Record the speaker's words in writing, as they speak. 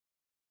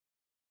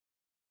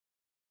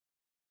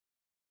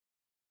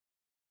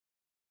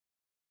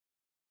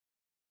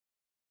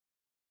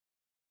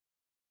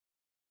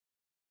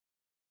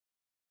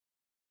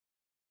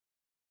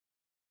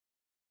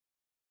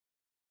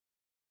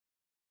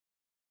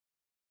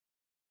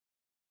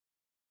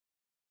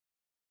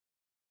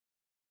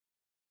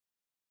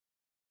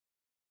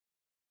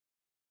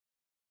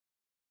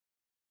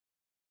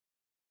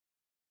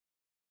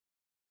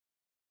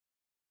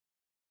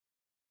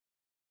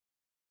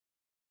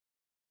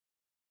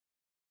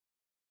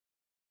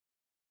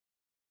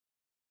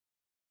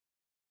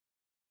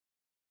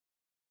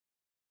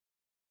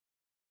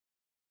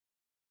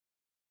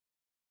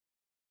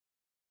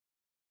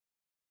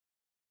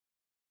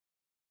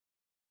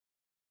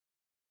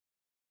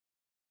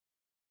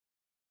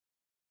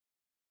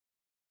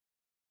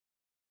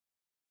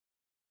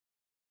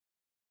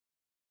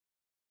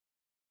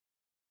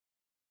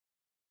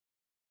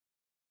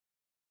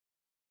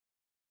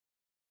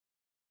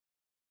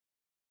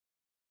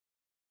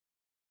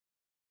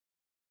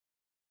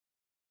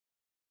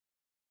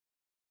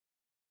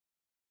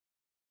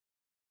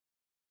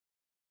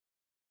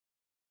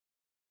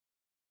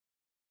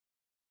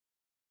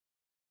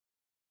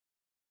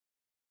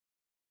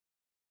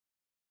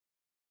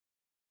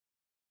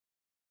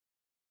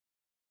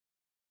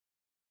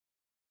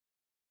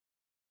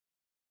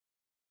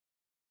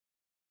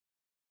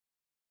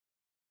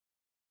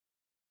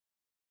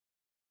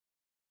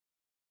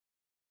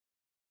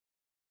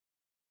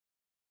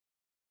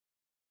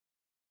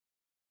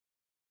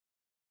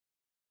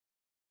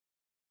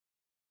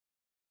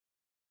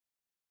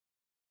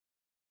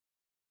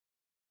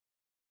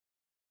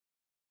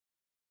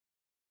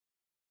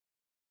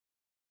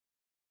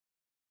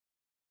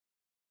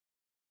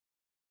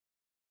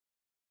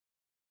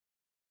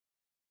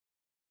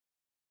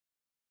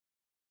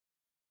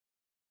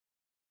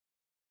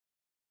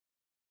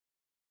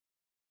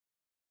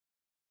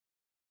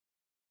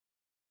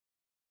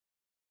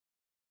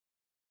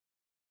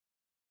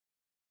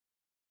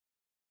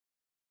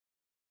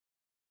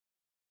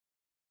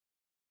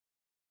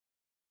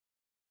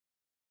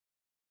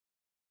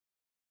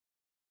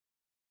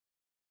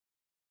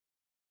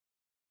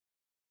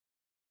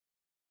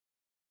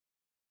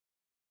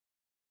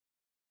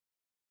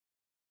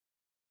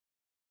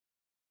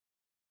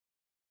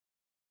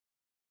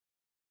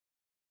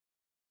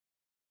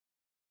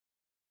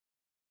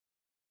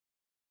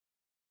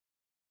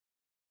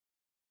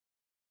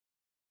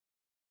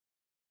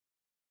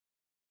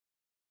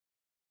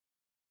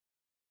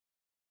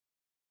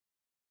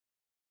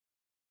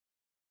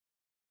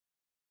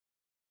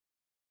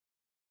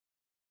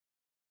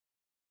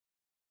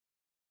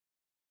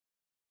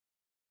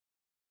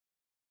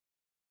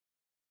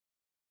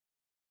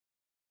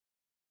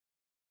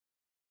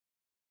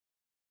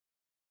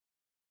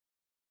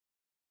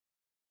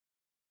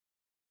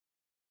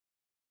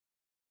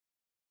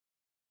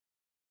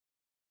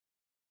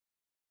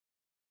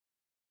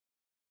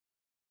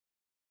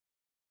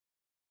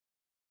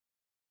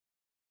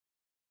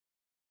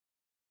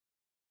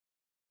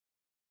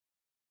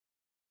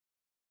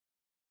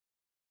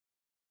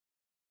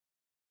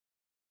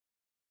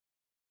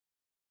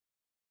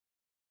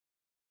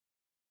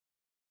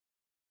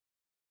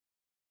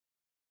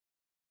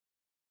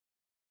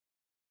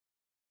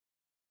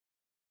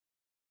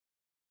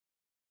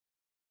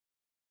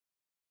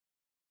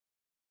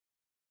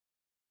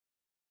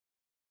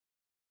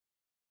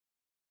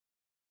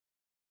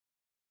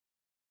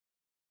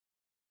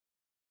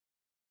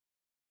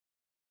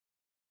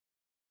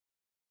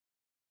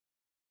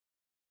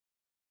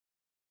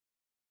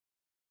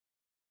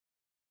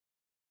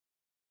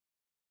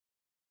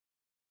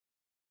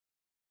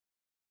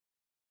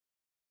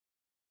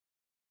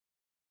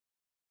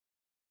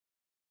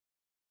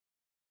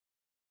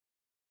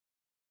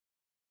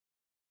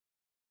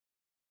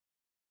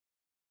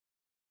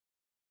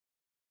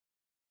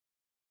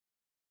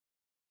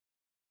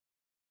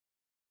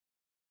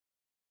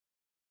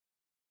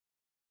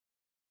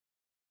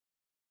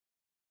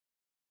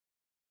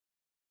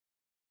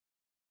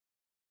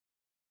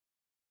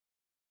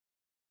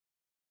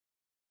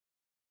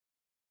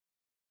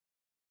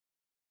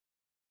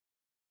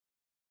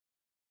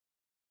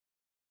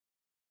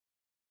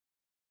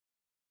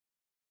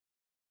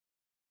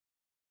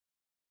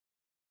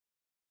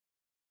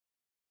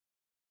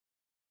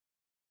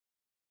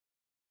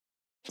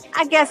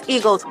I guess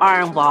egos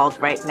are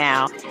involved right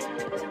now,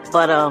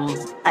 but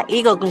an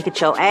ego can get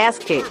your ass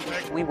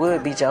kicked. We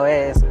would beat your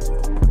ass.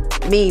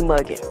 Me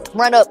mugging.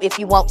 Run up if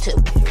you want to.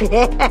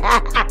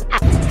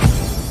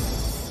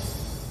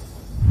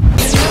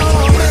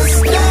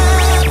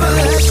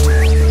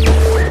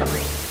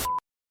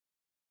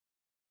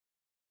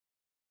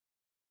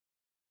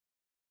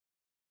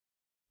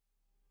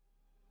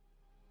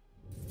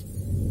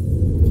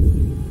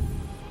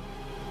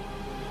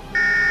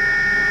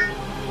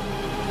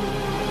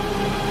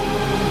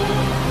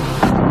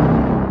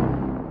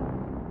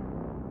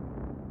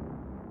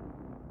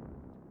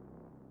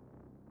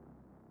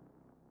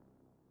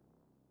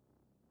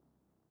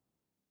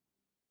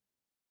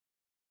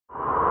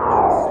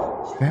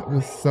 That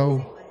was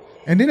so.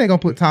 And then they're gonna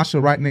put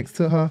Tasha right next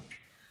to her.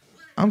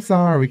 I'm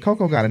sorry,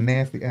 Coco got a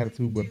nasty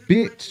attitude, but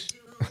bitch.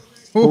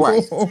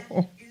 Right. Oh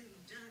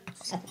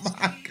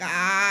my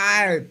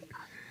God.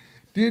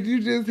 Did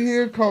you just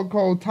hear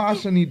Coco?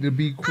 Tasha need to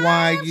be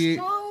quiet.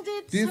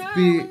 This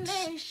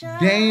bitch.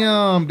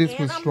 Damn, this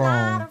was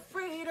strong.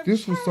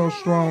 This was so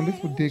strong.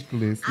 This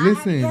ridiculous.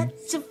 Listen.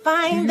 To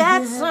find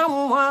that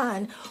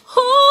someone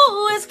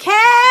who is care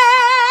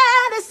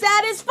to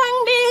satisfy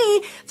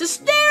me, to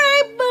stare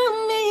at me.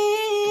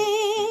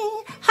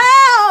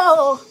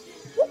 How?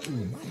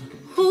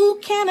 Who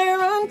can I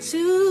run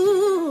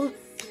to?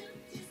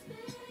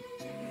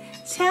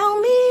 Tell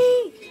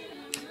me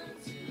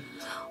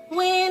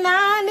when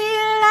I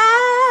need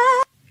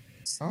love.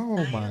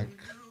 Oh my.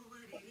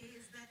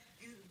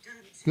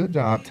 Good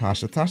job,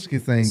 Tasha. Tasha can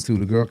sing too.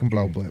 The girl can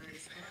blow, but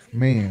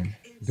man,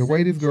 the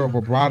way this girl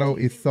vibrato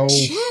is so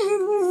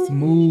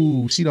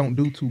smooth. She don't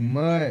do too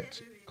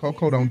much.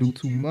 Coco don't do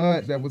too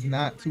much. That was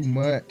not too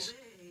much.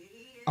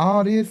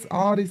 All this,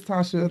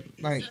 Tasha,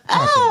 like,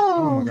 Tasha.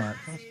 Oh my God,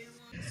 Tasha.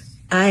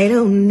 I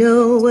don't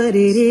know what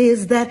it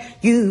is that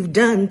you've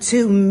done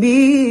to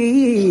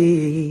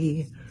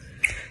me,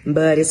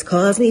 but it's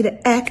caused me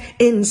to act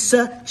in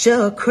such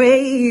a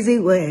crazy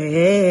way.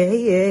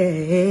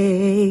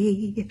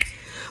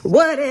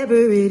 Whatever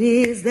it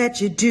is that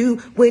you do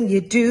when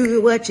you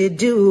do what you're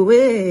doing,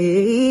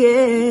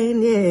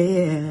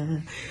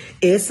 yeah.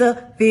 It's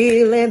a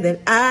feeling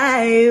that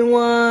I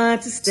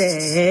want to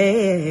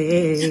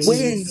stay.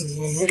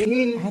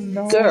 I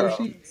know. Girl.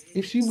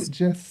 If she would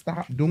just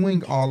stop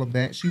doing all of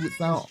that, she would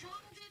sound.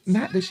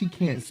 Not that she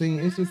can't sing.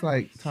 It's just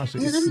like Tasha.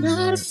 It's I'm too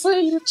not much.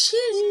 afraid of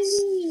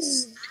change.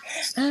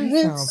 She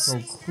sounds so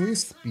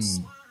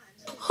crispy.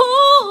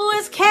 Who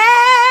is care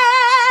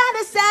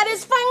to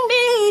satisfy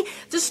me,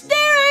 to stare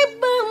at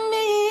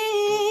me?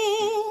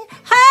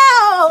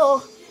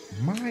 How?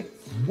 My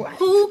what?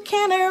 Who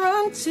can I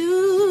run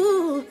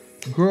to?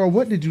 Girl,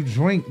 what did you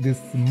drink this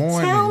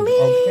morning? Tell me.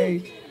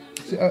 Okay.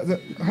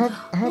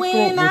 Her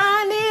When throat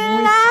I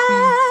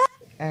was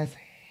crispy as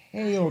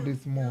hell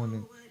this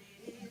morning.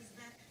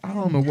 I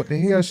don't know what the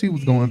hell she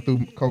was going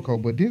through, Coco,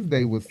 but this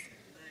day was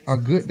a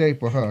good day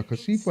for her because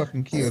she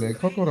fucking killed it.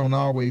 Coco don't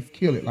always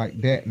kill it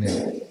like that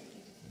now.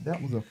 That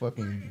was a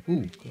fucking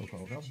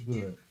Coco. That was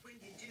good.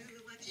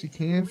 She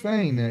can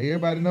sing now.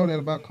 Everybody know that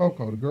about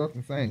Coco. The girl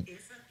can sing.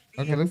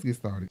 Okay, let's get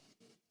started.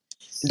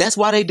 That's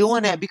why they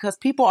doing that, because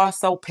people are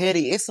so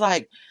petty. It's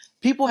like,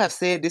 people have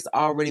said this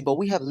already, but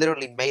we have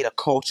literally made a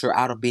culture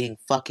out of being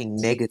fucking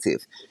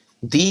negative.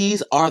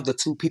 These are the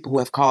two people who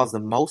have caused the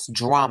most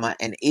drama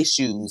and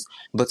issues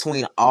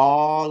between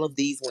all of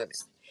these women.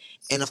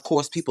 And of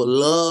course, people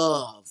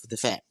love the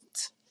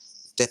fact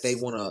that they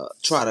want to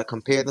try to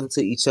compare them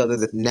to each other,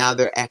 that now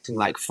they're acting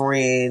like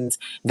friends.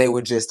 They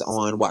were just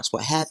on Watch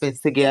What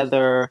Happens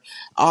together.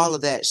 All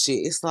of that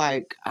shit. It's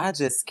like, I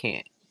just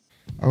can't.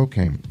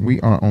 Okay, we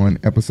are on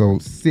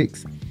episode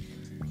 6,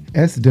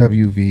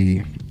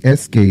 SWV,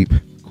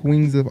 Xscape,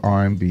 Queens of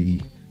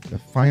R&B, the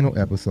final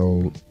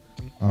episode.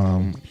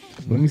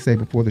 Let me say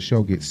before the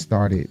show gets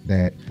started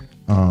that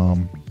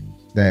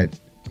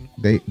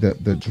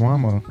the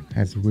drama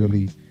has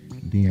really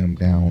dimmed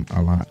down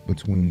a lot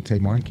between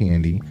Tamar and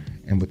Candy,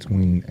 and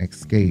between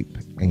Xscape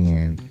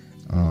and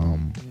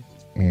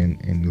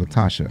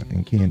Latasha,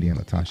 and Candy and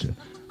Latasha.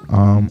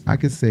 I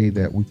could say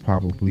that we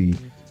probably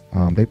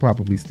they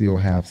probably still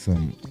have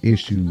some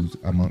issues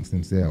amongst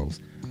themselves,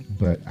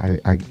 but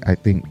I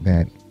think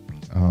that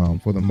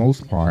for the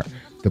most part,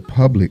 the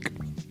public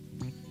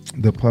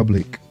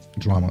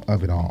drama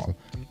of it all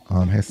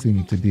has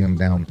seemed to dim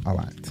down a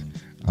lot.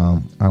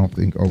 I don't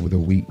think over the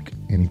week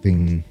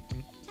anything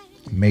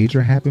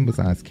major happened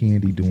besides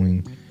Candy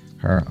doing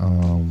her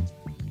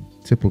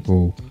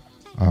typical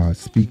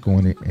speak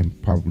on it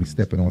and probably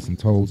stepping on some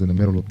toes in the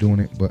middle of doing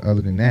it. But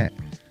other than that,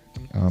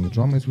 the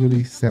drama is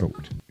really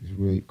settled. It's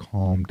really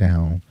calmed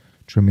down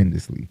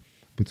tremendously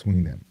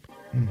between them.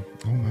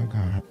 Oh my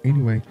God.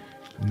 Anyway,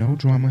 no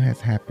drama has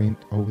happened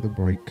over the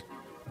break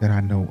that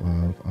I know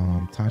of.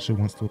 Tasha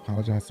wants to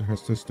apologize to her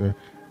sister.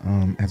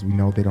 As we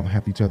know, they don't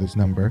have each other's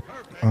number.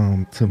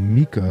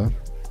 Tamika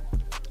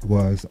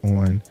was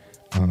on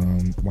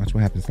Watch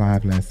What Happens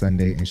Live last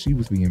Sunday, and she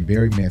was being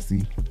very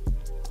messy.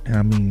 And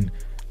I mean,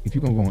 if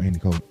you're gonna go on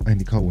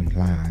Andy Cohen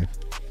Live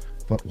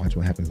fuck Watch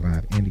What Happens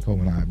Live, Andy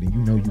Cohen Live, then you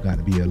know you got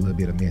to be a little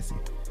bit of messy.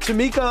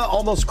 Tamika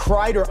almost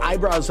cried her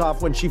eyebrows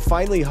off when she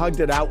finally hugged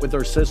it out with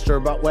her sister,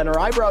 but when her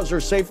eyebrows are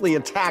safely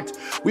intact,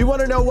 we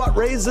want to know what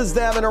raises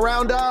them in a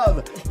round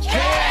of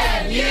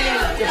Can You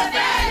Defend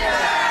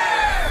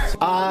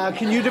Her?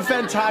 Can you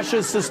defend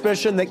Tasha's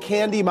suspicion that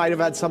Candy might have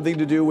had something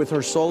to do with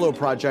her solo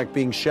project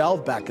being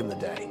shelved back in the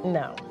day?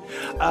 No.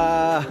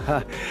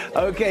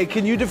 Okay,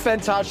 can you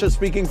defend Tasha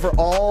speaking for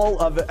all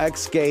of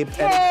Xscape?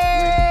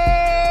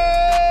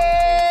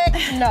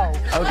 No.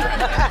 Okay.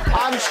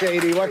 I'm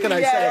shady, what can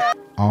I say?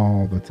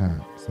 All the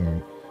time. So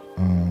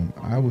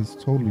I was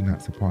totally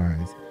not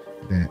surprised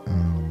that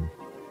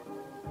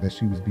that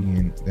he was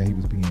being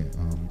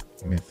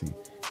messy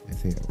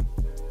as hell.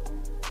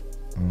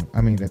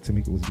 I mean that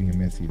Tamika was being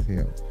messy as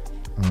hell.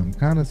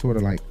 Kind of sort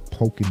of like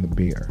poking the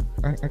bear.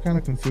 I kind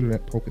of consider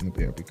that poking the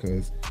bear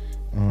because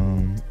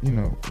you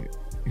know,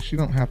 she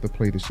don't have to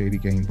play the shady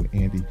game with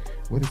Andy.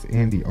 What does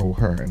Andy owe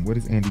her, and what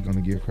is Andy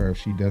gonna give her if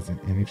she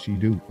doesn't? And if she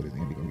do, what is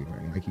Andy gonna give her?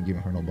 And like he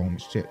giving her no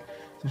bonus check,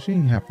 so she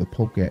didn't have to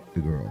poke at the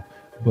girl,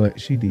 but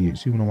she did.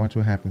 She went to Watch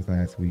What Happens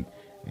last week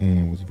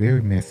and was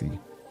very messy.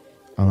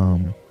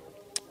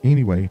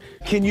 Anyway,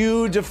 can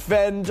you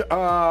defend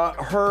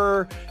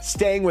her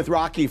staying with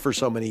Rocky for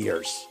so many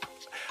years?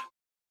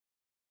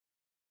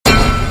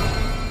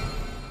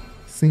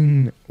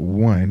 Scene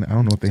one, I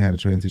don't know if they had a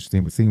transition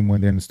scene, but scene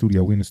one, they're in the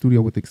studio. We're in the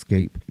studio with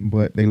Xscape,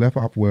 but they left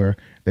off where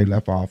they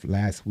left off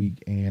last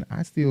week, and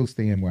I still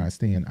stand where I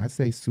stand. I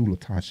say sue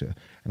Latasha,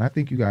 and I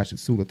think you guys should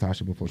sue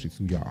Latasha before she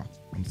sue y'all.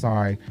 I'm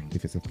sorry,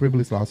 if it's a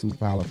frivolous lawsuit,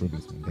 file a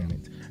frivolous one, damn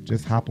it.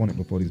 Just hop on it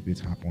before this bitch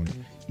hop on it,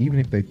 even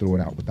if they throw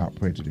it out without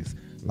prejudice.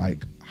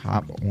 Like,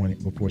 hop on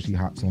it before she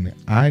hops on it.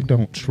 I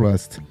don't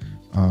trust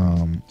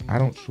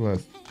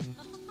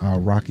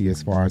Rocky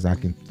as far as I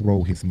can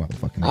throw his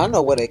motherfucking I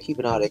know where they're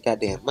keeping all that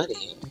goddamn money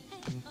in.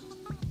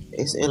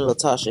 It's in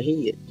Latasha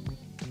head.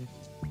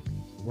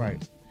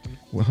 Right.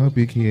 Well, her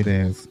big head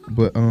ass.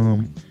 But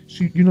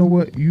she, you know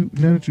what?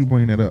 Now that you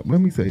bring that up, let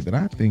me say that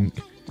I think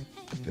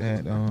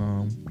that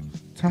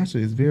Tasha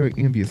is very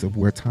envious of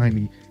where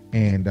Tiny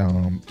and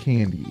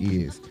Candy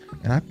is.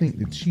 And I think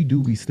that she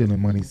do be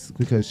stealing money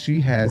because she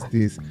has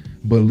this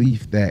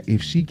belief that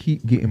if she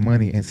keep getting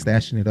money and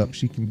stashing it up,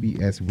 she can be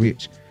as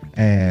rich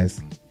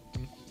as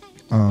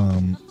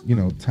you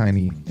know,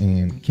 Tiny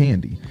and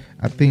Candy.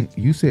 I think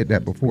you said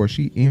that before.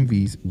 She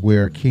envies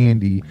where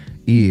Candy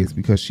is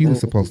because she was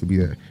supposed to be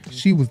there.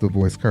 She was the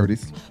voice,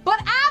 Curtis.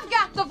 But I've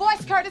got the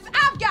voice, Curtis.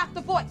 I've got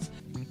the voice.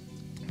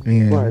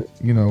 And Right.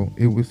 you know,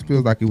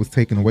 feels like it was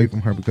taken away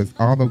from her because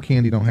although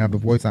Candy don't have the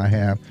voice I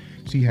have,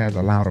 she has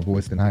a louder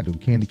voice than I do.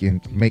 Candy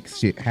can make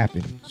shit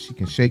happen. She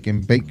can shake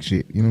and bake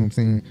shit, you know what I'm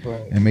saying?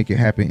 Right. And make it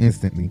happen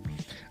instantly.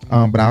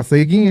 But I'll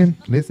say again,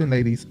 listen,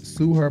 ladies,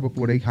 sue her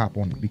before they hop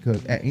on it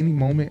because at any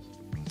moment,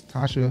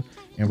 Tasha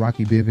and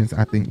Rocky Bivens,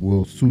 I think,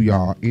 will sue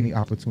y'all. Any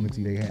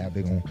opportunity they have,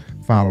 they're going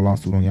to file a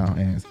lawsuit on y'all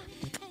ass.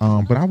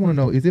 But I want to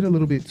know, is it a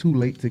little bit too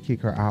late to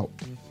kick her out?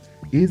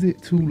 Is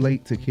it too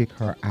late to kick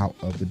her out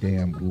of the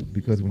damn group?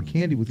 Because when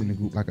Candy was in the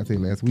group, like I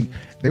said last week,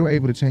 they were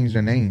able to change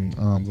their name.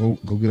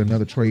 Go get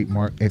another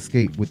trademark,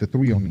 Xscape, with the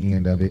 3 on the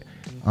end of it,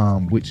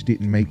 which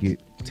didn't make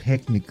it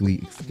technically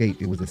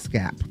Xscape. It was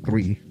Xscape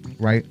 3,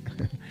 right?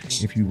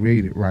 If you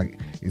read it right,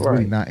 it's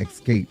really not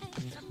Xscape.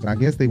 But I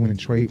guess they went and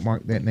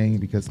trademarked that name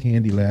because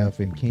Candy left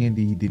and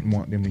Candy didn't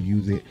want them to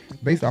use it.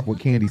 Based off what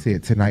Candy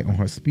said tonight on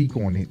her speak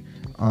on it,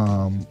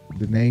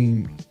 the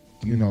name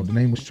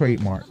was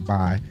trademarked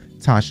by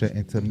Tasha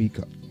and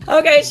Tamika.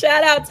 Okay,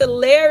 shout out to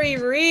Larry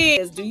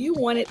Reed. Do you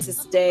want it to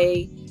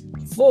stay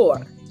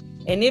 4?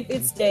 And if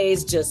it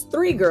stays just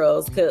 3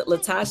 girls, could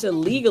Latasha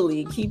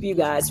legally keep you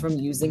guys from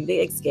using the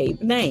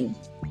Xscape name?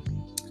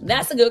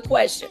 That's a good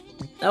question.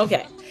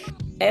 Okay.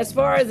 As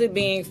far as it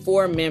being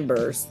 4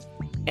 members,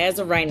 as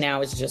of right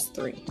now, it's just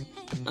 3.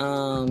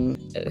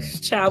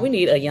 Child, we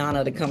need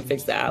Ayana to come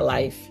fix our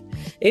life.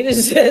 It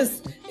is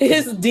just,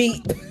 it's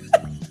deep.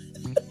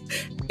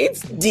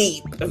 It's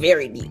deep,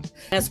 very deep.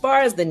 As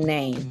far as the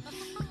name,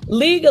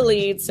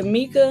 legally,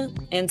 Tamika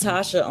and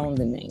Tasha own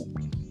the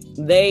name.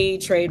 They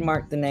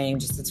trademarked the name,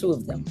 just the 2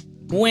 of them.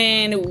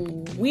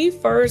 When we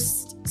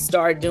first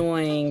started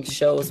doing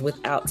shows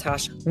without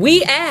Tasha,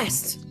 we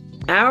asked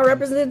our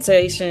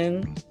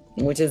representation,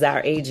 which is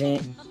our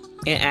agent,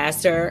 and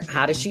asked her,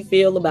 how does she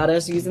feel about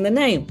us using the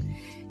name?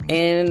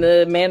 And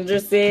the manager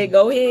said,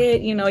 go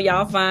ahead,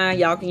 y'all fine,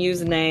 y'all can use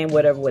the name,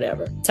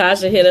 whatever.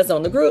 Tasha hit us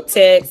on the group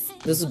text.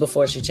 This was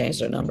before she changed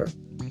her number.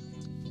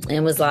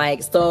 And was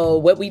like, so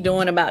what we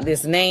doing about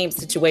this name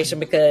situation?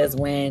 Because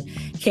when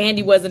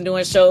Candy wasn't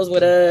doing shows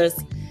with us,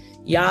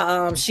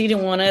 y'all, she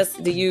didn't want us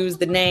to use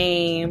the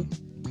name,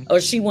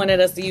 or she wanted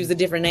us to use a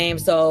different name.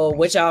 So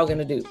what y'all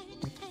gonna do?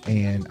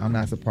 And I'm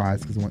not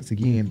surprised because once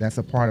again, that's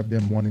a part of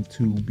them wanting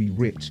to be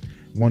rich,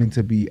 wanting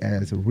to be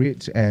as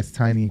rich as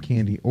Tiny and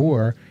Candy,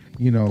 or,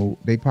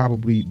 they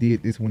probably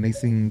did this when they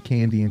seen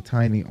Candy and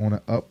Tiny on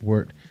an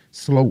upward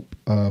slope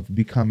of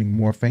becoming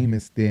more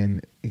famous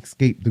than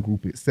Xscape, the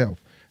group itself.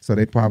 So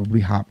they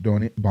probably hopped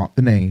on it, bought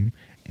the name,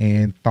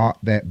 and thought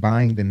that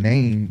buying the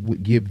name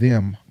would give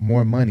them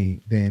more money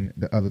than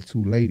the other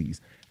two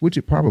ladies, which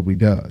it probably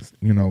does.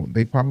 You know,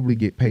 they probably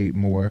get paid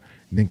more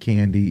than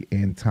Candy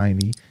and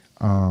Tiny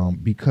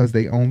because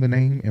they own the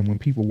name. And when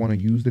people want to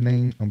use the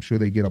name, I'm sure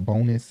they get a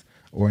bonus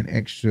or an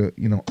extra,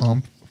 you know,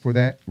 for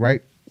that,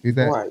 right? Is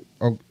that Right.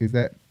 Oh, is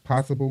that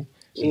possible?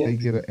 Yeah. They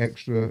get an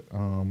extra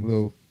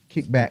little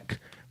kickback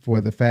for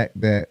the fact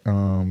that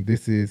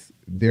this is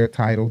their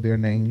title, their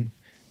name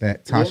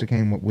that Tasha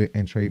came up with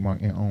and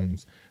trademarked and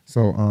owns.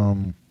 So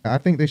I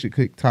think they should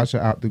kick Tasha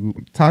out the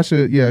group.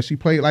 Tasha, yeah, she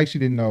played like she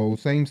didn't know.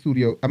 Same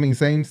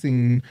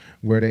scene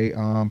where they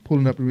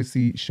pulling up the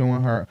receipt,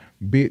 showing her,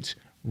 bitch,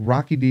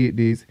 Rocky did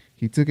this.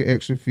 He took an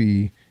extra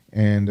fee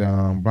and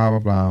blah, blah,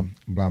 blah,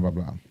 blah, blah,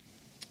 blah.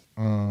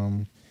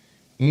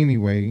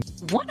 Anyway.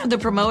 One of the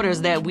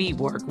promoters that we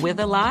work with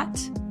a lot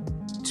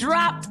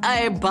dropped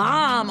a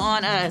bomb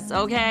on us,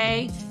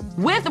 okay?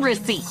 With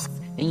receipts.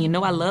 And you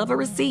know I love a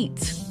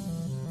receipt.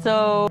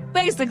 So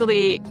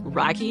basically,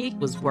 Rocky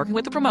was working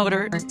with the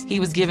promoter. He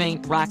was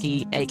giving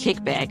Rocky a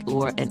kickback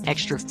or an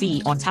extra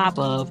fee on top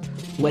of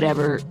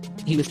whatever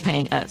he was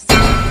paying us.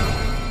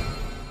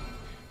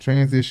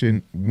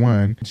 Transition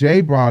 1.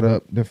 Jay brought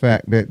up the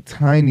fact that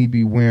Tiny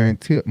be wearing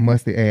tip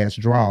musty ass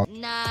drawers.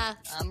 Nah,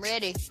 I'm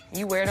ready.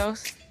 You wear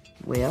those?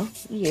 Well,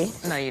 yeah.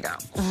 No, you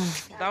don't.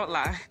 Don't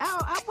lie.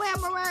 I wear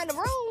them around the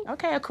room.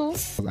 Okay, cool.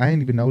 I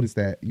didn't even notice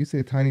that. You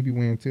said Tiny be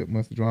wearing tip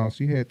musty drawers.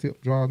 She had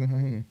tip drawers in her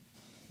hand.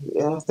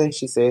 Yeah, I think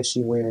she said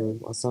she wearing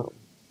or something.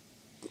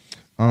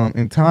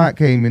 And Todd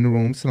came in the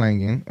room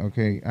slanging.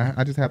 Okay,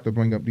 I just have to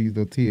bring up these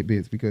little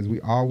tidbits because we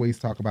always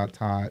talk about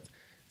Todd's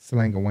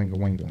slanger wanga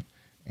wanga.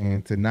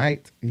 And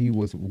tonight he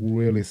was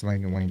really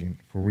slanging wanging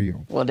for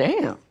real. Well,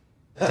 damn.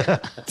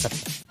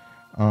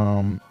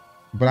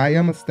 But I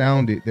am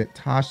astounded that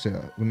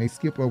Tasha, when they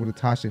skip over to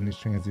Tasha in this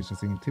transition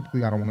scene,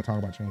 typically I don't want to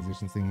talk about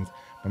transition scenes,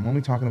 but I'm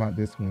only talking about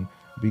this one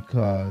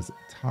because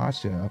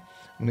Tasha,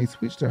 when they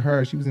switched to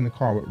her, she was in the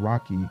car with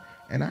Rocky,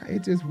 and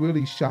it just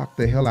really shocked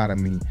the hell out of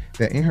me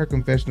that in her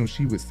confessional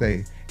she would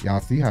say, y'all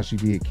see how she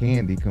did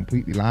Candy,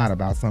 completely lied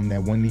about something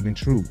that wasn't even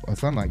true, or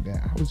something like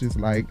that. I was just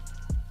like,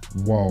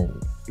 whoa,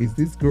 is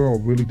this girl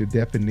really the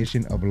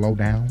definition of low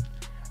down?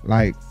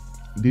 Like,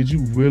 did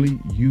you really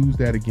use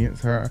that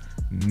against her,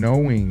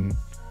 knowing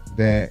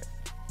that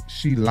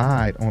she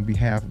lied on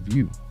behalf of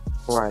you?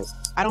 Right.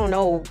 I don't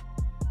know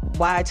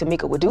why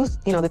Tamika would do,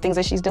 the things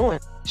that she's doing.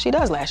 She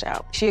does lash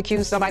out. She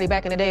accused somebody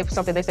back in the day of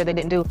something they said they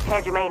didn't do.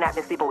 Had Jermaine not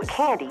been sleeping with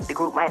Candy, the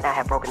group might not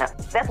have broken up.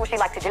 That's what she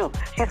liked to do.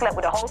 She slept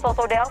with the whole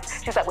So-So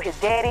Dells. She slept with his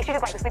daddy. She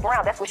just liked to sleep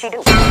around. That's what she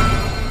do.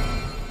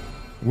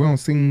 We're on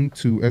scene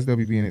 2,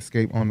 SWV and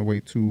Xscape on the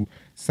way to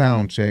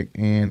sound check,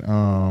 and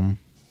I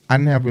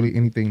didn't have really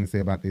anything to say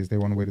about this. They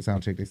were on the way to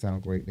sound check. They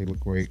sound great. They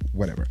look great.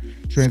 Whatever.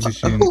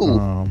 Transition.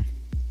 SWV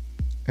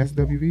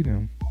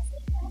them.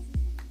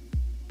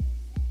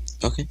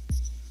 Okay.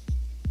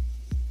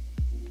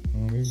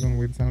 They was on the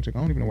way to sound check.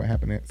 I don't even know what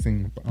happened at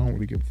scene, but I don't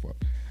really give a fuck.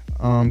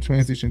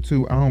 Transition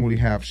 2. I don't really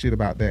have shit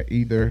about that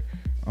either.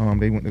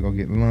 They went to go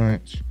get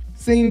lunch.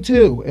 Scene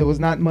 2. It was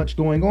not much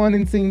going on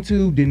in scene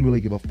 2. Didn't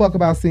really give a fuck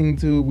about scene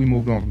 2. We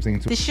moved on from scene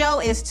 2. The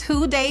show is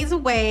 2 days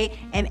away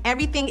and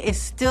everything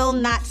is still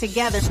not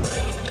together.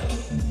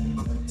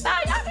 Nah,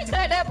 y'all can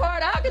cut that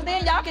part out because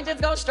then y'all can just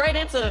go straight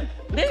into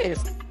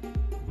this.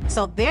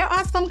 So there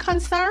are some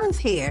concerns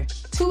here.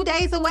 2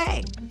 days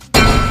away.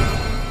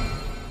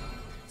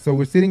 So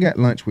we're sitting at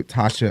lunch with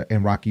Tasha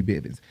and Rocky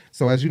Bibbins.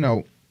 So as you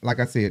know, like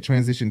I said,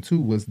 transition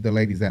 2 was the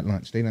ladies at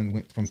lunch. They done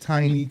went from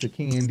Tiny to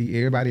Candy,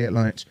 everybody at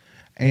lunch.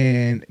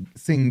 And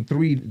scene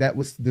 3, that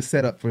was the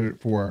setup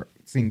for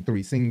scene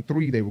 3. Scene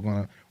 3, they were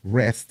going to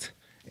rest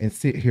and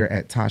sit here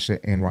at Tasha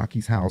and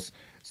Rocky's house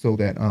so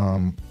that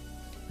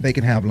they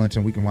can have lunch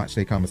and we can watch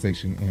their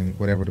conversation and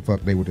whatever the fuck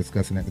they were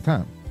discussing at the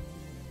time.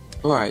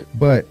 All right.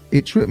 But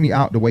it tripped me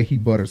out the way he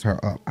butters her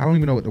up. I don't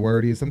even know what the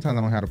word is. Sometimes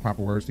I don't have the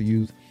proper words to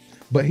use.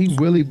 But he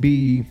really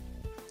be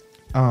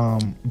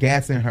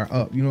gassing her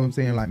up. You know what I'm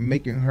saying? Like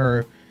making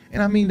her...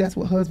 And I mean, that's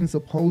what husband's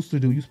supposed to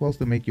do. You're supposed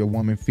to make your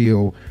woman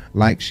feel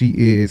like she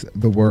is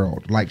the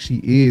world, like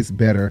she is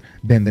better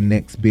than the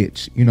next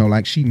bitch.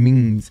 Like she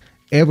means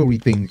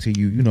everything to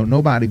you.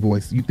 Nobody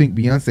voice. You think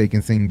Beyonce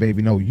can sing,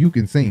 baby? No, you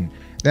can sing.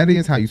 That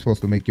is how you're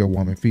supposed to make your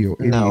woman feel.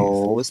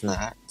 No, it's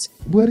not.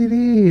 But it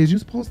is. You're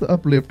supposed to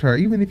uplift her,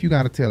 even if you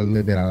got to tell a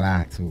little bit of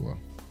lie to her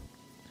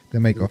to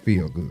make her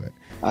feel good.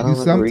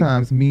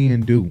 Sometimes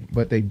men do,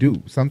 but they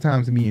do.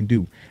 Sometimes men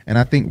do. And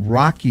I think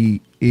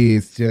Rocky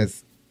is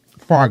just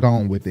far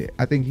gone with it.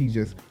 I think he's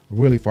just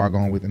really far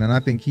gone with it. And I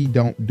think he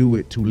don't do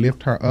it to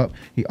lift her up.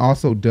 He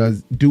also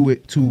does do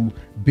it to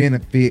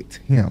benefit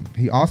him.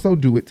 He also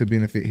do it to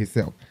benefit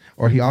himself.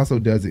 Or he also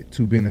does it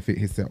to benefit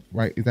himself.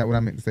 Right? Is that what I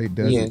meant to say?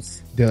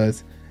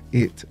 Does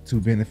it to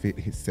benefit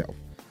himself.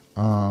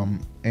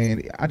 And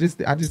I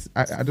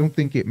don't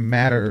think it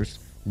matters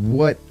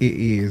what it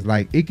is.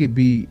 Like it could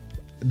be,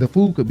 the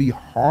food could be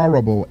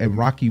horrible and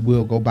Rocky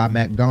will go buy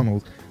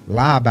McDonald's,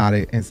 lie about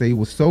it and say it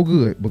was so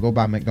good, but go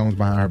buy McDonald's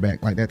behind her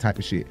back, like that type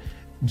of shit.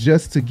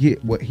 just to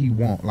get what he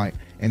want, like,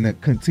 and to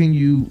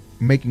continue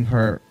making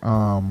her,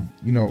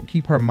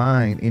 keep her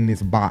mind in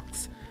this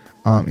box,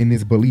 in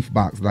this belief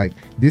box. Like,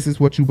 this is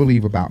what you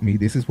believe about me.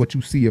 This is what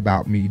you see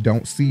about me.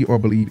 Don't see or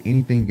believe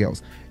anything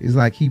else. It's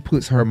like he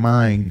puts her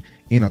mind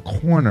in a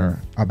corner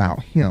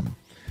about him.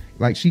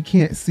 Like, she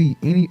can't see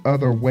any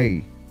other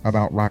way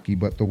about Rocky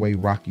but the way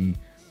Rocky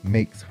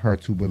makes her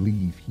to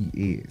believe he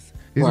is.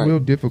 It's real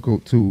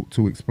difficult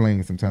to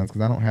explain sometimes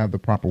because I don't have the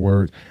proper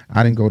words.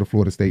 I didn't go to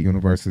Florida State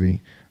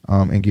University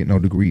and get no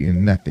degree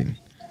in nothing.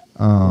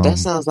 That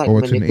sounds like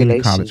or manipulation. to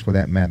any college for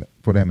that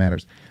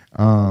matters.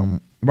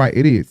 Right,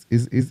 it is.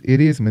 It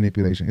is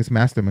manipulation. It's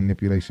master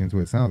manipulation is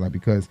what it sounds like,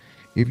 because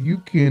if you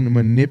can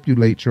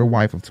manipulate your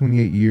wife of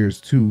 28 years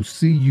to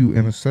see you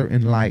in a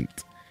certain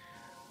light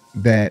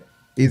that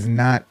is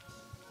not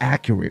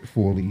accurate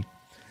fully,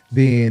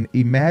 then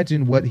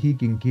imagine what he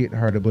can get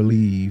her to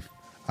believe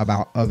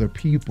about other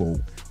people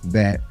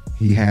that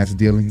he has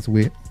dealings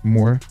with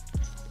more,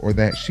 or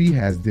that she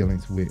has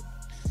dealings with.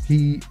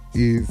 He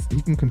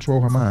can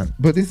control her mind.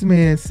 But this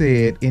man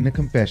said in the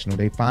confessional,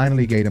 they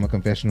finally gave him a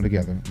confessional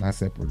together, not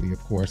separately, of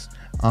course.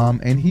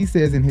 And he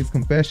says in his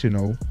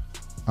confessional,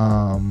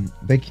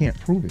 they can't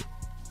prove it.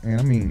 And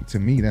I mean, to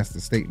me, that's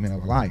the statement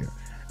of a liar.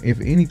 If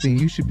anything,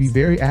 you should be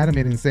very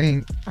adamant in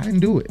saying, I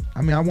didn't do it.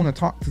 I mean, I want to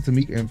talk to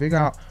Tamika and figure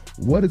out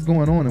what is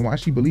going on and why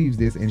she believes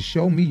this, and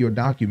show me your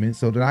documents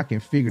so that I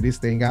can figure this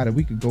thing out and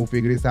we could go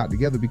figure this out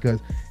together, because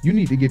you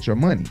need to get your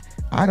money.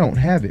 I don't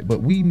have it,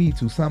 but we need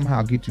to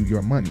somehow get you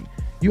your money.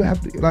 You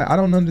have to, like, I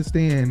don't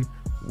understand,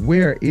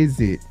 where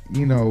is it,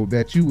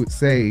 that you would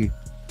say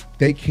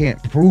they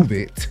can't prove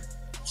it.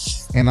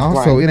 And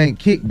also, it ain't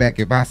kickback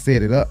if I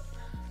set it up.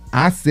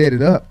 I set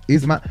it up.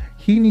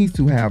 He needs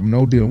to have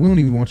no deal. We don't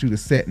even want you to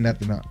set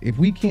nothing up. If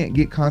we can't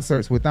get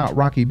concerts without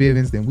Rocky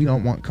Bivens, then we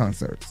don't want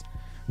concerts.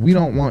 We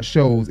don't want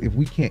shows if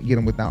we can't get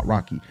them without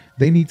Rocky.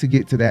 They need to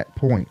get to that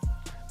point.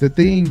 The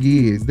thing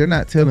is, they're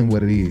not telling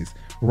what it is.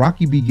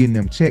 Rocky be getting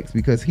them checks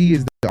because he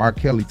is the R.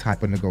 Kelly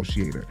type of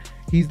negotiator.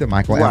 He's the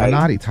Michael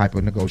Avenatti type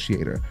of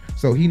negotiator.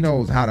 So he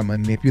knows how to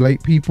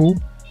manipulate people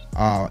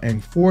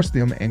and force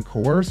them and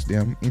coerce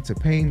them into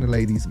paying the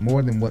ladies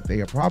more than what they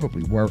are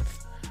probably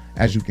worth.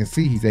 As you can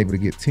see, he's able to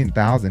get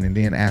 $10,000 and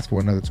then ask for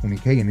another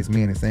 $20,000, and this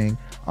man is saying,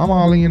 I'm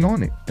all in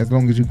on it, as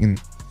long as you can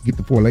get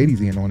the 4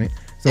 ladies in on it.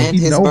 So and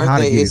he his know how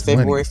to birthday get is his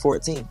February money.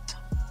 14th.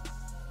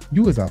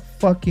 You is a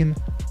fucking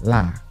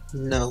lie.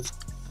 No.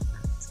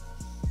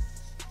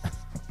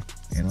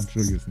 And I'm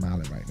sure you're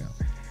smiling right now.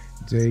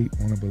 Jay,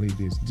 want to believe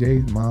this.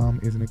 Jay's mom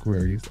is an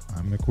Aquarius.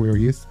 I'm an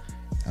Aquarius.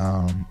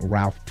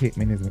 Ralph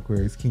Pittman is an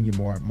Aquarius. Kenya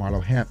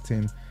Marlo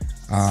Hampton.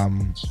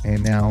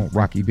 And now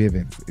Rocky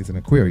Bivens is an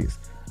Aquarius.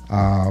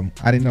 I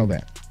didn't know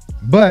that.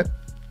 But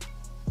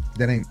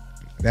that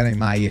ain't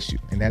my issue.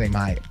 And that ain't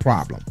my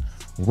problem.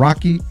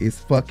 Rocky is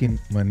fucking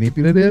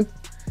manipulative,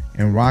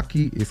 and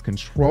Rocky is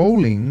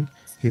controlling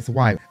his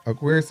wife.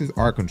 Aquariuses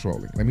are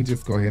controlling. Let me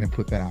just go ahead and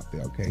put that out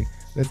there, okay?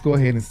 Let's go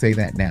ahead and say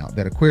that now,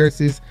 that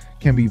Aquariuses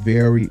can be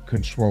very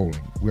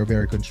controlling. We're a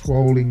very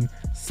controlling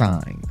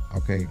sign,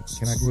 okay?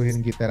 Can I go ahead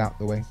and get that out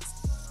the way?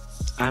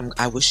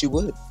 I wish you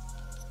would.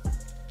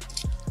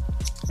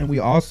 And we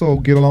also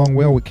get along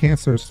well with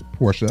Cancer's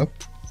Portia,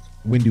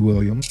 Wendy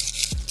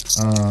Williams.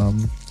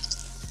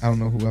 I don't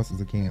know who else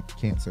is a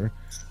Cancer.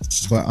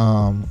 But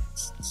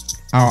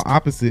our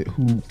opposite,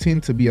 who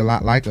tend to be a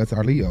lot like us,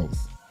 are Leos.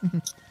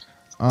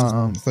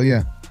 So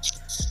yeah,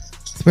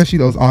 especially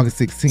those August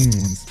 16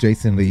 ones.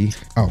 Jason Lee.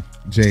 Oh,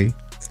 Jay.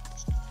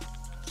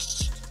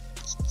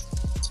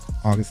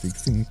 August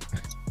 16th.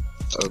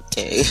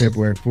 Okay.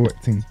 February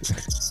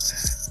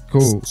 14th.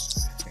 Cool.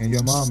 And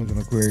your mom is an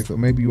Aquarius, so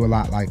maybe you're a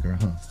lot like her,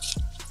 huh?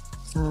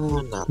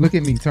 Not Look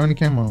at me. Turn the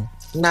camera on.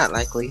 Not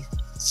likely.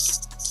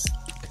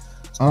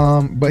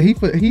 But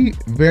he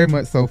very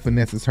much so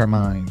finesses her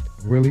mind.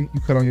 Really? You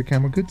cut on your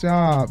camera? Good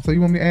job. So you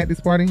want me to add this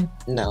part in?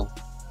 No.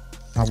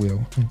 I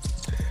will.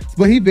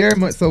 But he very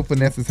much so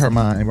finesses her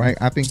mind, right?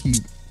 I think he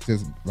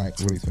just like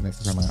really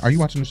finesses her mind. Are you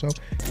watching the show?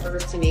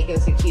 First,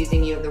 Tamika's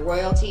accusing you of the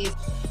royalties.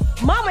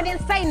 Mama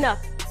didn't say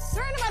nothing.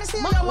 There ain't nobody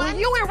saying your money.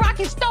 You and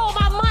Rocky stole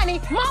my money.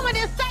 Mama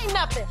didn't say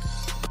nothing.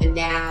 And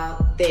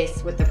now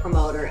this with the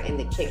promoter and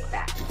the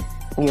kickback.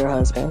 Your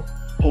husband,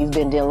 he's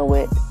been dealing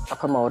with a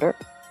promoter,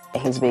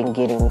 and he's been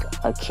getting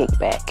a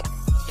kickback.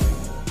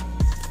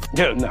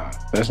 Yeah, no,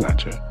 that's not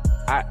true.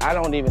 I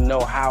don't even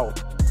know how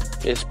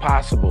it's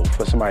possible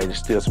for somebody to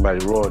steal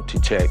somebody's royalty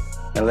check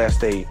unless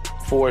they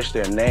forged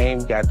their name,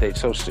 got their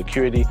social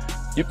security.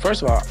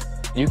 First of all,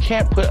 you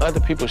can't put other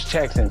people's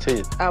checks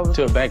into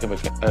to a bank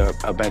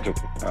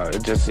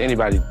of just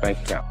anybody's bank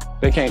account.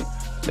 They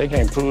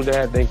can't prove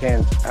that. They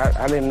can't.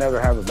 I didn't never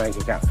have a bank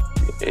account.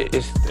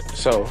 It's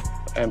so,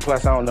 and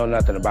plus I don't know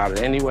nothing about it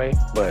anyway.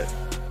 But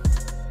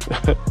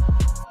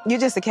you're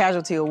just a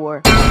casualty of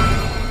war.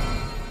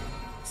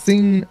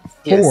 Scene 4,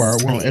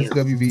 Yes, we're on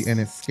SWV and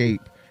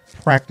Xscape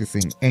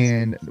practicing.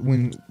 And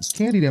when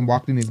Candy then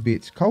walked in this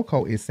bitch,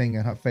 Coco is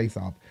singing her face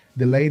off.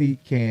 The lady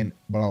can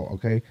blow,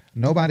 okay?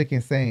 Nobody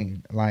can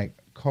sing like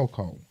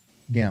Coco.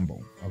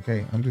 gamble.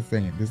 Okay, I'm just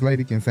saying this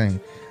lady can sing.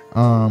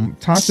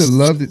 Tasha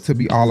loves it to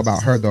be all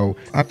about her though.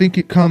 I think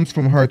it comes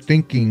from her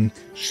thinking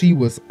she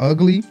was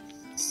ugly,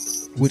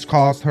 which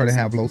caused her to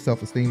have low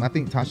self-esteem. I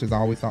think Tasha's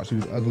always thought she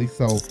was ugly.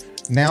 So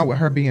now with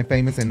her being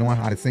famous and knowing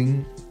how to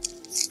sing,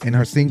 and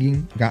her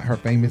singing got her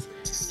famous,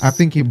 I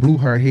think it blew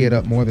her head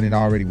up more than it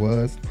already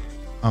was.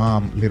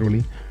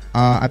 Literally.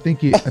 I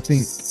think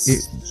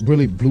it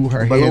really blew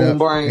her head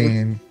up.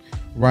 And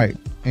right.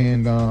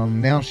 And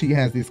now she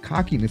has this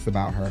cockiness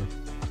about her,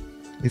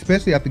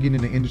 especially after getting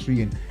in the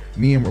industry, and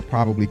men were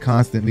probably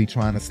constantly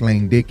trying to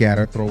sling dick at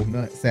her, throw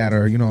nuts at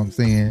her, you know what I'm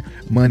saying,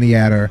 money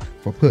at her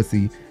for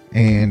pussy.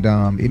 And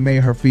it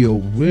made her feel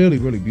really,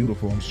 really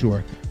beautiful, I'm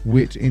sure,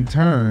 which in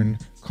turn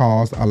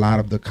caused a lot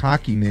of the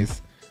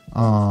cockiness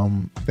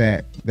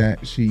that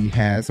she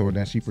has, or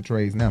that she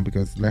portrays now,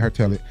 because let her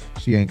tell it,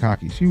 she ain't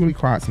cocky. She really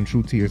cried some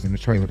true tears in the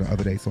trailer the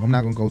other day, so I'm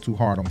not gonna go too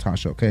hard on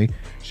Tasha, okay?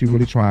 She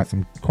really cried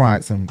some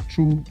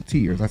true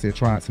tears. I said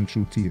tried some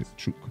true tears.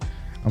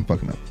 I'm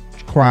fucking up.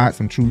 Cried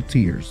some true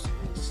tears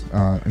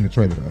in the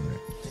trailer the other day.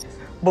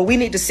 But we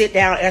need to sit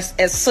down as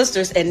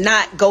sisters and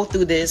not go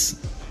through this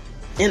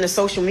in the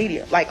social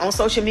media. Like on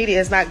social media,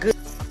 it's not good.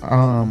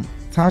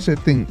 Tasha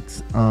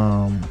thinks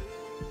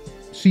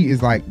she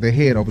is like the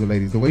head over the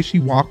ladies. The way she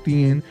walked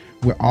in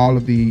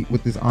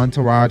with this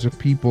entourage of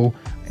people,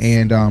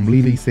 and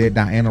Lily said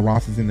Diana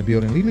Ross is in the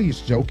building. Lily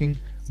is joking,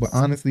 but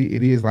honestly,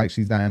 it is like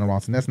she's Diana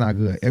Ross, and that's not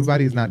good.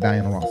 Everybody is not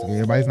Diana Ross. Okay?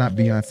 Everybody's not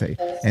Beyonce,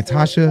 and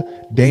Tasha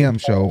damn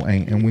show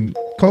ain't. And when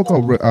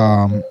Coco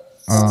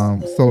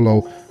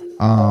solo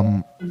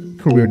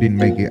career didn't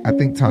make it, I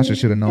think Tasha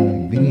should have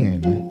known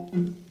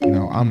then, you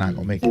know, I'm not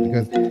gonna make it,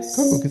 because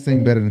Coco could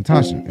sing better than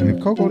Tasha. And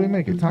if Coco didn't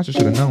make it, Tasha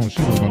should have known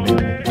she was gonna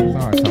make it. I'm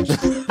sorry,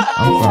 Tasha.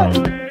 I'm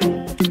sorry.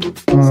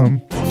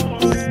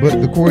 But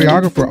the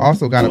choreographer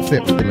also got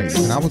upset with the ladies,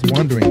 and I was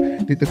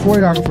wondering, did the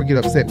choreographer get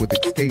upset with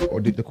Xscape,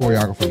 or did the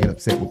choreographer get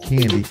upset with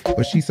Candy?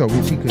 But she's so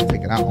rich, she couldn't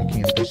take it out on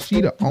Candy, because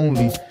she the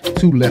only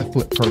two left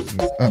foot person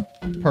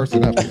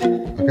up here.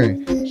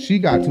 Okay, she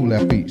got two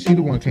left feet. She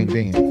the one who can't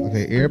dance.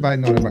 Okay, everybody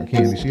knows about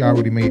Candy. She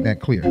already made that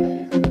clear.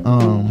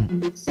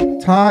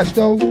 Taj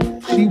though,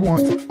 she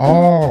wants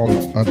all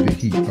of the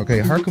heat. Okay,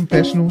 her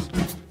confessionals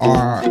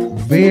are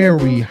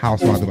very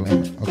Housewives of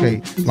Atlanta.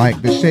 Okay,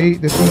 like the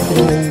shade that she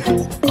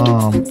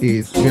throws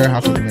is very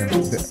Housewives of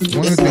Atlanta.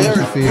 One of the things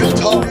she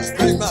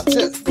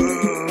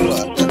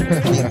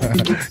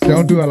said,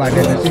 don't do it like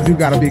that. And she do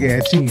got a big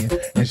ass chin,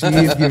 and she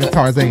is giving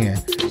Tarzan.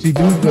 She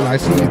do feel like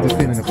she is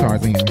descendant of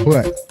Tarzan,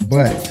 but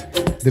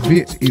the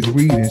bitch is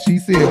reading. She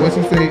said, what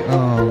she say?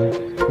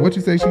 What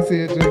you say? She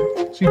said, Jay?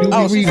 She do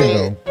be reading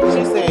though.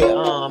 She said,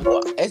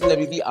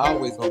 SWV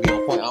always gonna be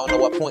on point. I don't know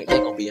what point they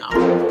gonna be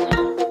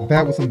on.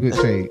 That was some good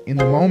shade. In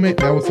the moment,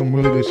 that was some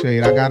really good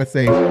shade. I gotta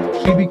say,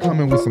 she be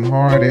coming with some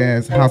hard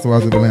ass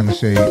Housewives of Atlanta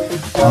shade.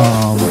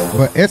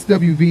 But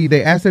SWV,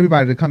 they asked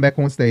everybody to come back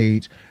on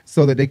stage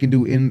so that they can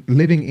do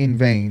Living in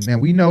Vain. Now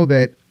we know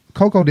that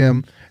Coco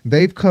them,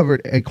 they've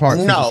covered a Clark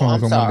Sister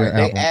songs on one of their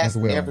albums as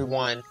well. They asked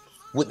everyone,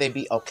 would they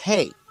be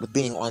okay with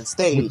being on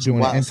stage doing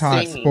while it? And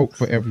Todd singing? spoke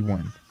for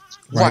everyone.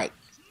 Right.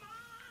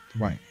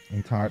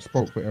 And Todd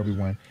spoke for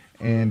everyone.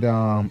 And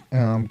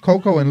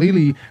Coco and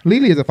Lily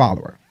is a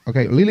follower.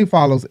 Okay, Lily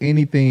follows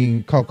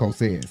anything Coco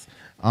says.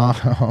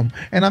 And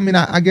I mean,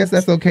 I guess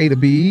that's okay to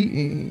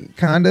be,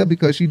 kinda,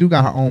 because she do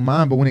got her own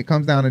mind. But when it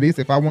comes down to this,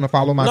 if I want to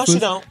follow my sis,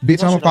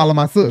 bitch, I'm gonna follow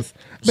my sis.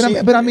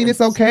 But I mean,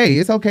 it's okay.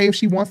 It's okay if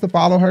she wants to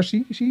follow her.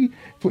 She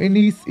in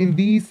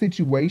these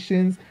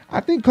situations, I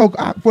think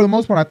Coco, for the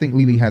most part, I think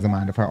Lily has a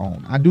mind of her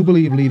own. I do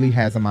believe Lily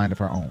has a mind of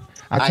her own.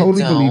 I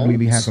totally believe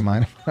Lily has a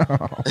mind of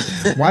her own.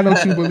 Why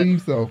don't you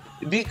believe so?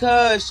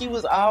 Because she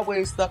was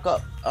always stuck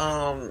up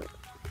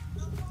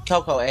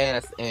Coco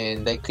ass,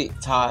 and they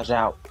kicked Taj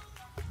out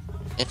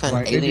and kind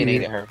of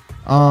alienated her.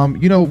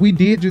 You know, we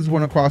did just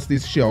run across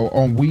this show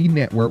on We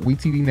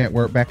TV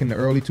Network back in the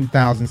early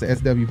 2000s.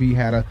 SWV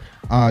had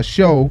a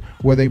show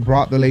where they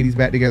brought the ladies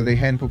back together. They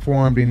hadn't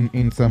performed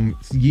in some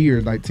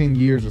years, like 10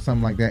 years or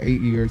something like that, 8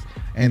 years,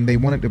 and they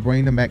wanted to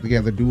bring them back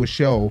together, do a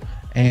show,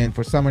 and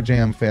for Summer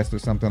Jam Fest or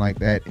something like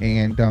that.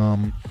 And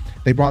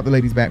they brought the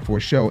ladies back for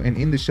a show, and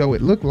in the show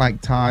it looked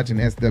like Taj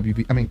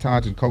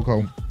and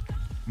Coco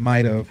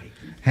might have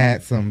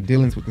had some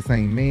dealings with the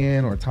same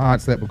man, or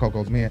Todd slept with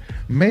Coco's man.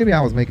 Maybe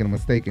I was making a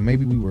mistake, and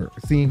maybe we were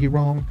seeing it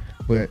wrong,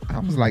 but I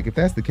was like, if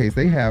that's the case,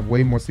 they have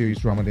way more serious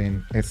drama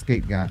than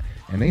Xscape got,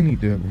 and they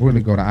need to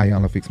really go to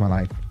Ayala Fix My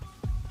Life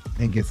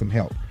and get some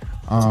help.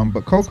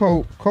 But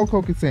Coco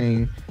could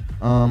sing.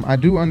 I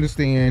do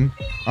understand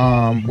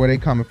where they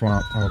coming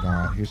from. Oh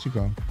God, here she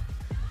go.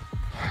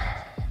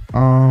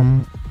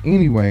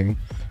 Anyway,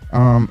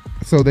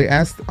 so they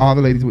asked all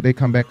the ladies would they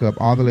come back up.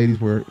 All the ladies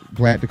were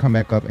glad to come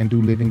back up and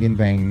do Living in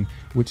Vain,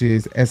 which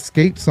is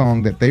Xscape's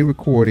song that they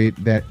recorded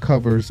that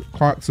covers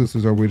Clark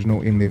Sisters'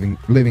 original in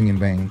Living in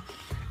Vain.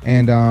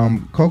 And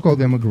Coco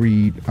them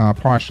agreed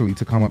partially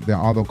to come up there,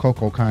 although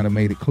Coco kind of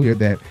made it clear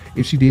that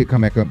if she did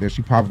come back up there,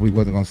 she probably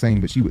wasn't going to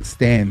sing, but she would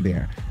stand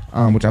there,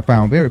 which I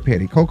found very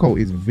petty. Coco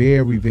is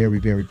very, very,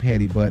 very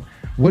petty, but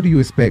what do you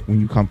expect when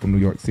you come from New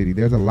York City?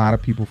 There's a lot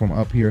of people from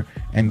up here,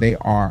 and they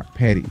are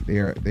petty.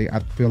 I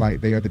feel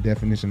like they are the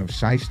definition of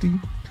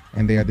shiesty,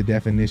 and they are the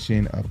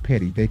definition of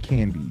petty. They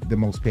can be the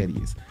most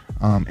pettiest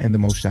and the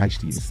most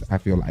shiestiest, I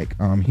feel like,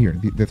 here.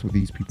 That's what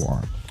these people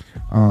are.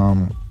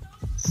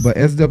 But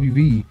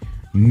SWV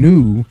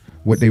knew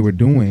what they were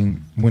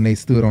doing when they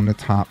stood on the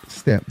top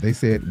step. They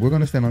said, we're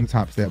going to stand on the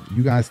top step.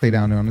 You guys stay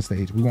down there on the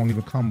stage. We won't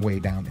even come way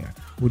down there.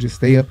 We'll just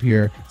stay up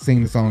here,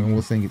 sing the song, and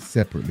we'll sing it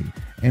separately.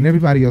 And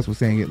everybody else was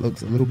saying it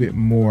looks a little bit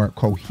more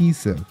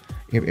cohesive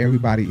if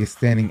everybody is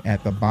standing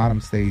at the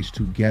bottom stage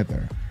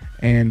together.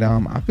 And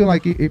I feel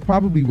like it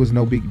probably was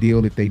no big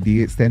deal if they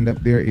did stand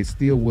up there. It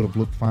still would have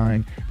looked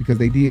fine because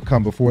they did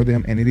come before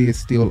them, and it is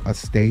still a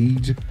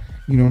stage.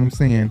 You know what I'm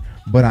saying?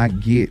 But I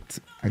get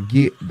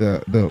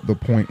the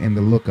point and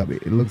the look of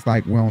it. It looks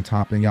like we're on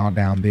top and y'all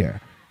down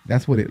there.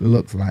 That's what it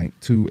looks like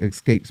to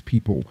Xscape's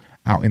people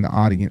out in the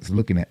audience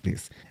looking at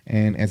this.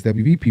 And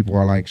SWV people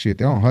are like, shit,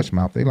 they're on hush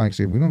mouth. They like,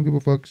 shit, we don't give a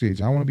fuck, shit.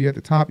 Y'all want to be at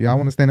the top. Y'all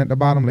want to stand at the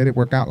bottom. Let it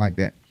work out like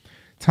that.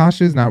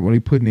 Tasha's not really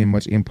putting in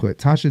much input.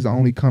 Tasha's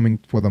only coming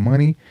for the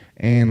money,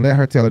 and let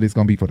her tell it it's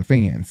going to be for the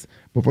fans.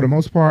 But for the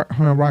most part,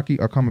 her and Rocky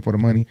are coming for the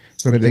money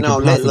so that they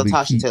can possibly let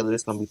Tasha tell it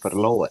it's going to be for the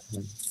Lord.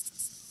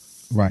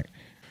 Right.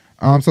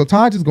 So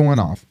Taj is going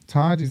off.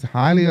 Taj is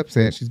highly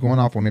upset. She's going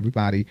off on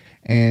everybody.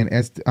 And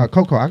as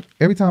Coco,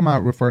 every time I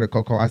refer to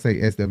Coco, I say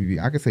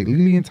SWV. I can say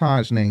Lily and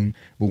Taj name,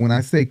 but when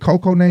I say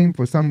Coco name,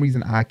 for some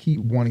reason, I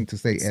keep wanting to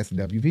say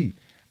SWV.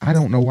 I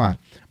don't know why.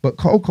 But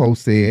Coco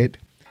said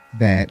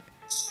that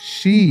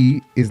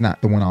she is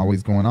not the one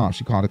always going off.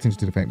 She called attention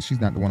to the fact that she's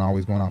not the one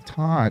always going off.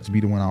 Taj be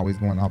the one always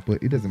going off,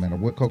 but it doesn't matter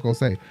what Coco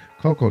say.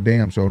 Coco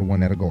damn sure the one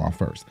that'll go off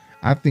first.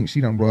 I think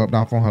she done rubbed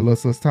off on her little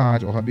sis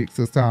Taj or her big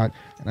sis Taj,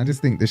 and I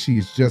just think that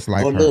she's just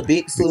like or her. little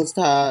big sis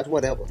Taj,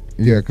 whatever.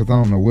 Yeah, because I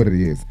don't know what it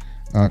is,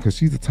 because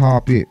she's a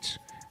tall bitch.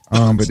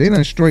 But they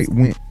done straight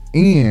went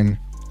in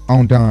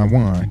on Don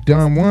Juan.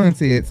 Don Juan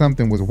said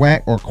something was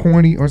whack or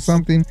corny or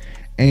something,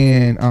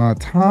 and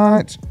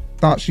Taj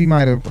thought she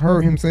might have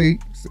heard him say,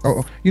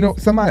 oh, you know,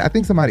 I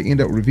think somebody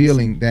ended up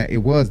revealing that it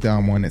was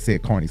Don Juan that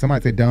said corny.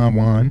 Somebody said Don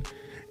Juan,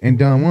 and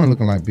Don Juan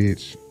looking like,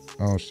 bitch,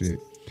 oh shit.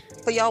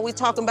 For y'all, we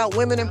talking about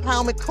women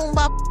empowerment,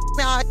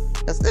 kumbaya.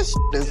 This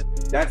is...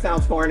 That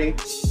sounds corny.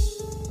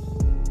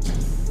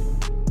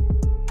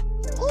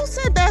 Who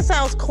said that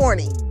sounds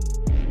corny?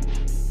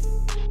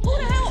 Who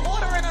the hell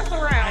ordering us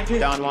around?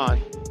 Don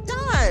Juan.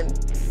 Don.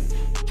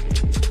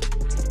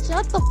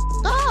 Shut the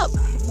up.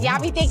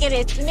 Y'all be thinking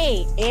it's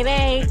me. It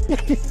ain't.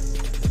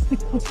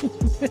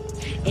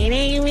 It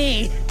ain't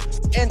me.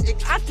 And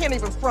I can't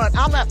even front.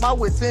 I'm at my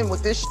wit's end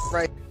with this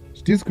right.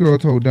 This girl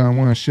told Don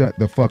Juan, shut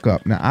the fuck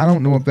up. Now, I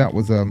don't know if that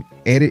was a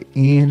edit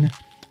in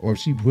or if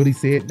she really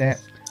said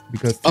that.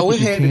 Because it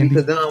had to be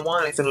because Don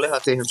Juan ain't finna let her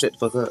tell him shut the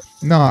fuck up.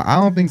 No,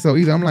 I don't think so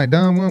either. I'm like,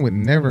 Don Juan would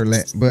never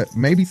let, but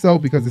maybe so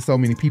because there's so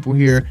many people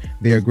here.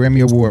 They're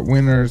Grammy Award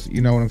winners.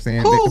 You know what I'm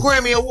saying? Who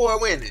Grammy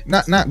Award winners?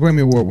 Not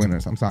Grammy Award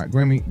winners. I'm sorry.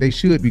 They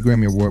should be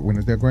Grammy Award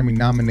winners. They're Grammy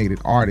nominated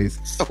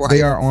artists. Right.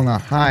 They are on a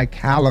high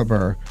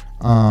caliber.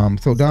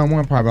 So Don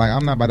Juan probably like,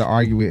 I'm not about to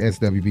argue with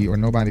SWV or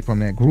nobody from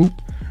that group.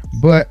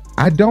 But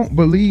I don't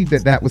believe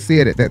that was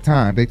said at that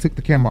time. They took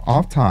the camera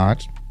off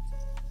Taj.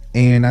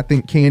 And I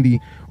think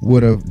Candy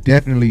would have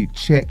definitely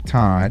checked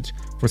Taj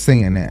for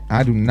saying that.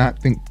 I do not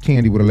think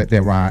Candy would have let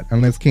that ride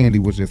unless Candy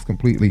was just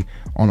completely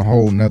on a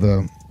whole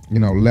nother,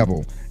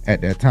 level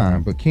at that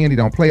time. But Candy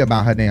don't play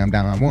about her damn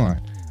Don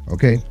Juan,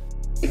 okay?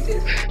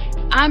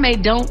 I'm a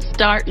don't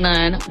start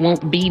none,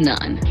 won't be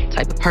none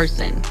type of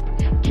person.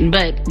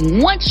 But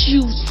once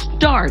you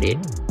start it,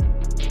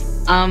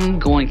 I'm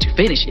going to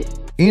finish it.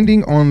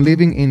 Ending on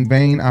Living in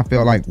Vain, I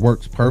felt like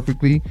works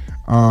perfectly.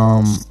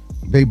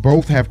 They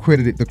both have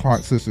credited the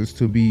Clark sisters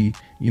to be,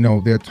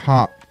 their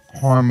top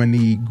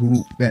harmony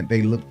group that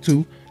they look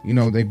to.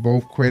 They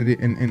both credited,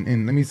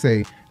 and let me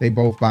say, they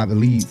both by the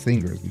lead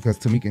singers, because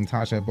Tamika and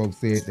Tasha have both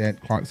said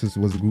that Clark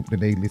sisters was a group that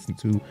they listened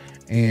to.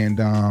 And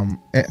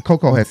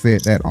Coco has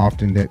said that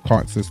often, that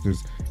Clark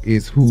sisters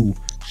is who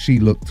she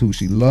looked to.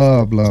 She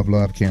loved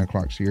Karen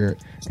Clark Sheard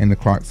and the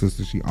Clark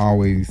sisters. She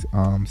always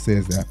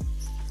says that.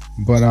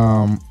 But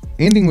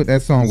ending with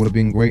that song would have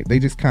been great. They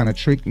just kind of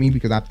tricked me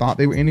because I thought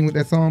they were ending with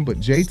that song, but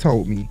Jay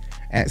told me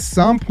at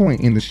some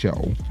point in the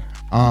show,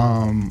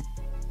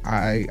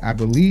 I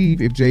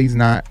believe, if Jay's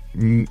not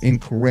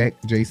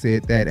incorrect, Jay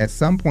said that at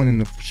some point in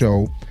the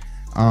show,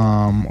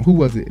 who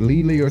was it,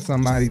 Lily or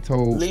somebody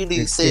told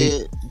Lily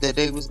said that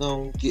they was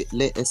gonna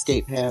let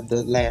Xscape have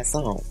the last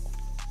song.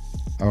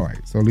 All right,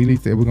 so Lily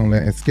said we're gonna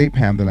let Xscape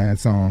have the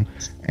last song,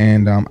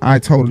 and I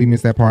totally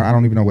missed that part. I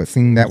don't even know what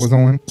scene that was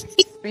on.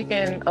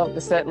 Speaking of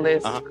the set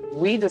list,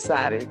 we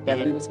decided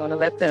that we was going to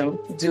let them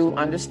do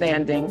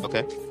Understanding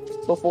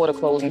before the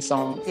closing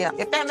song. Yeah,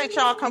 if that makes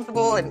y'all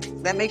comfortable and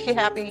that makes you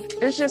happy.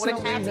 It's just no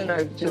reason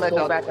to just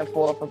go back and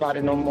forth about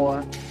it no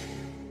more.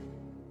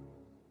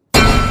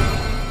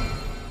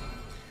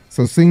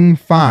 So scene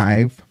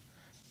 5.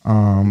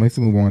 Let's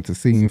move on to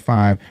scene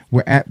 5.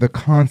 We're at the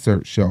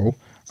concert show.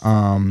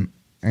 And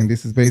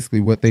this is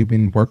basically what they've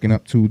been working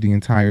up to the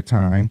entire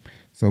time.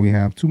 So we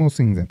have 2 more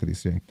scenes after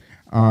this, Jay.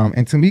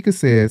 And Tamika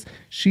says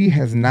she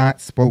has not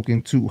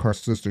spoken to her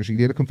sister. She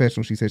did a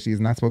confessional. She said she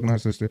has not spoken to her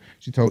sister.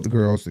 She told the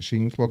girls that she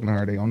ain't spoken to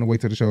her. They on the way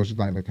to the show. She's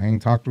like, look, I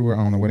ain't talked to her. I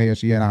don't know where the hell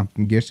she at. I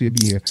can guess she'll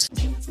be here.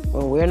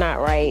 When we're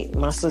not right,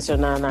 my sister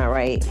and I not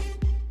right,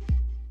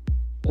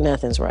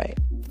 nothing's right.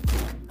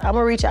 I'm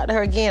gonna reach out to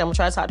her again. I'm gonna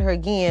try to talk to her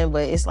again,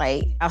 but it's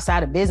like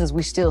outside of business,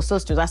 we still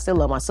sisters. I still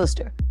love my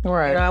sister.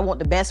 Right. You know, I want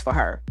the best for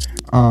her.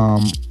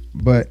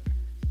 But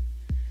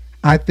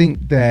I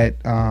think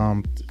that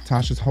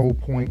Tasha's whole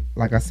point,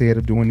 like I said,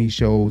 of doing these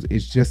shows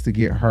is just to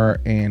get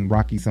her and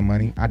Rocky some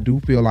money. I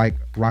do feel like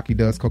Rocky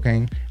does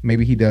cocaine.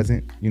 Maybe he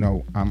doesn't. You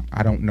know,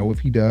 I don't know if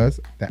he does.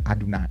 That I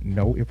do not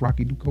know if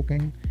Rocky do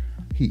cocaine.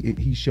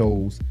 He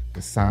shows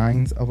the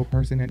signs of a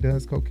person that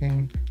does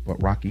cocaine, but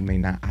Rocky may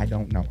not. I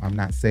don't know. I'm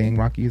not saying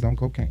Rocky is on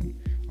cocaine.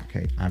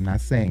 Okay, I'm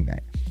not saying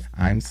that.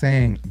 I'm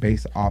saying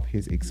based off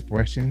his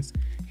expressions,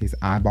 his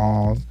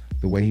eyeballs,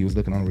 the way he was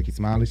looking on the Ricky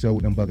Smiley show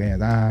with them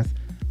bug-ass eyes,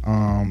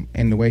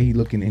 and the way he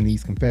looking in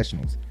these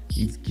confessionals.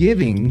 He's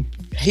giving...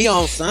 He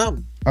on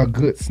some. A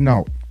good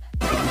snow.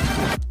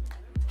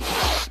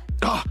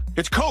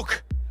 It's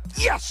Coke!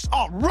 Yes!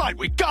 All right,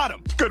 we got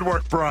him! Good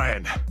work,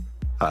 Brian.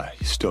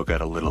 You still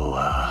got a little,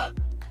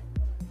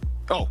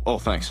 Oh,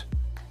 thanks.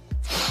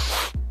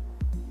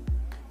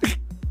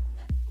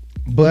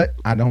 But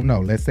I don't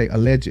know. Let's say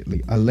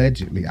allegedly.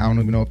 Allegedly. I don't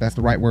even know if that's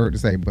the right word to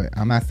say, but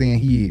I'm not saying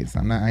he is.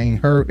 I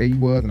ain't heard that he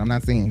was, and I'm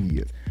not saying he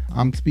is.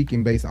 I'm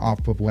speaking based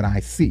off of what I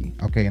see.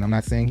 Okay, and I'm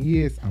not saying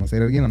he is. I'm gonna say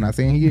that again. I'm not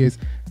saying he is.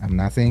 I'm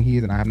not saying he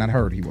is, and I have not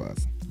heard he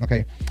was.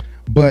 Okay.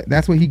 But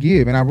that's what he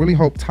give, and I really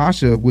hope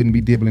Tasha wouldn't be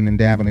dibbling and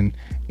dabbling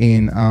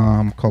in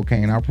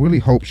cocaine. I really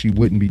hope she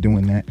wouldn't be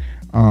doing that.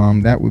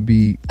 That would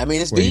be... I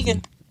mean, it's crazy.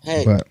 vegan.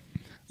 Hey. But,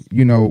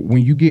 you know,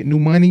 when you get new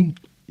money,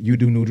 you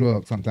do new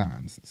drugs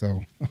sometimes.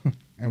 So,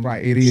 and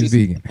right, it is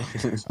vegan.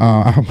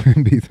 I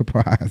wouldn't be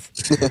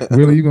surprised.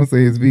 Really, you going to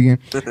say it's vegan?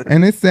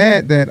 And it's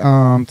sad that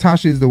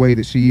Tasha is the way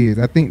that she is.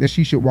 I think that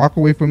she should walk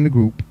away from the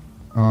group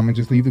and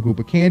just leave the group.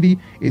 But Candy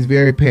is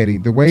very petty.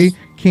 The way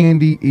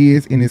Candy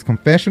is in his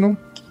confessional...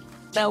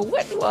 Now,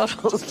 what do all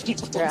those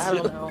people do? I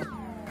don't know.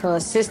 Her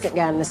assistant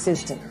got an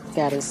assistant.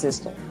 Got an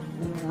assistant.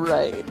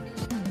 Right.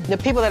 The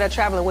people that are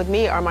traveling with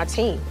me are my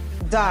team.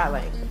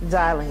 Darling.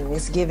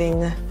 It's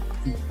giving...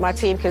 My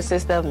team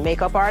consists of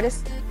makeup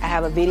artists. I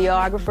have a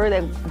videographer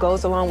that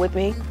goes along with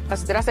me.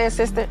 Did I say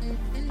assistant?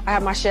 I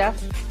have my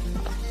chef.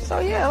 So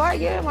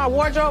yeah, my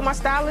wardrobe, my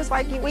stylist,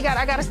 I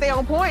gotta stay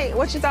on point.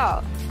 What you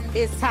thought?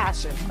 It's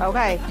Tasha.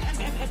 Okay.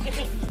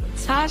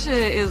 Tasha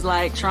is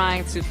like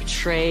trying to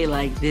portray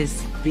like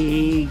this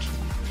big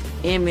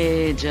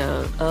image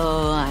of,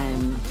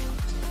 I'm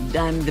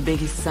the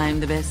biggest, I'm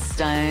the best,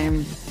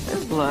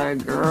 it's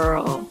like,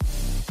 girl.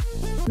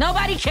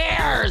 Nobody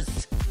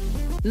cares.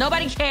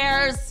 Nobody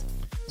cares.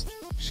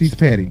 She's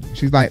petty.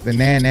 She's like the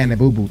nan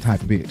boo boo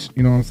type of bitch.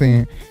 You know what I'm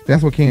saying?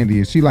 That's what Candy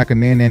is. She like a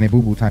nan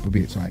boo boo type of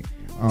bitch. Like,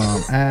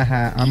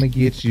 I'ma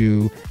get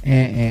you.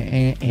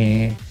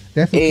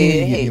 That's what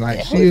Candy is.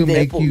 Like, she'll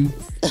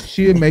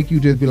make you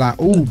just be like,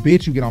 oh,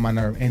 bitch, you get on my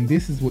nerve. And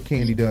this is what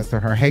Candy does to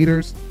her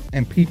haters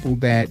and people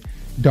that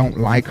don't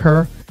like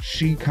her.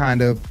 She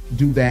kind of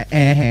do that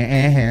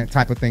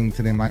type of thing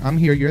to them. Like, I'm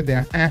here, you're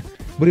there.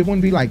 But it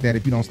wouldn't be like that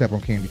if you don't step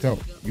on Candy's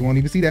toes. You won't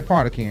even see that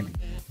part of Candy.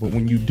 But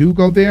when you do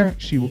go there,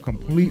 she will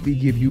completely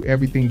give you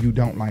everything you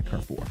don't like her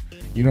for.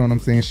 You know what I'm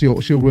saying?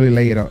 She'll really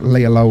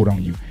lay a load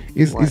on you.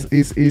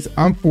 It's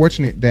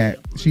unfortunate that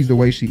she's the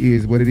way she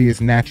is, but it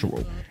is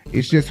natural.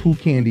 It's just who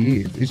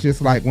Candy is. It's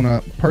just like when a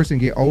person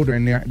get older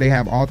and they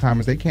have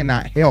Alzheimer's, they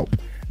cannot help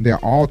their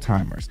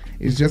Alzheimer's.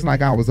 It's just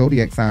like our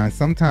zodiac signs.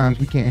 Sometimes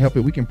we can't help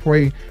it. We can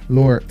pray,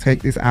 Lord,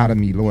 take this out of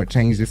me. Lord,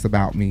 change this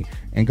about me.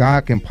 And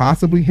God can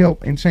possibly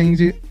help and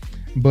change it.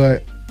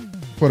 But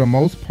for the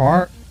most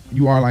part,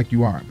 you are like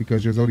you are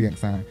because you're zodiac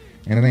sign.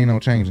 And it ain't no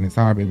changing. It's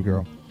hard, baby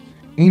girl.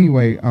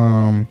 Anyway,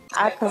 I'm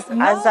just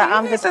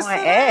on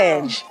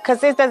edge because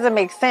this doesn't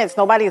make sense.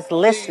 Nobody's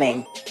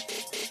listening.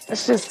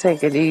 Let's just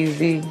take it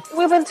easy.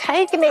 We've been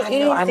taking it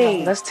easy. I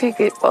know. Let's take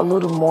it a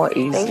little more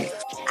easy.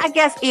 I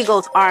guess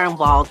egos are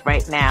involved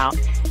right now,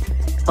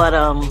 but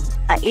an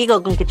ego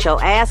can get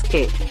your ass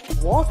kicked.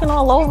 Walking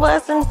all over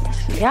us, and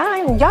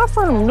y'all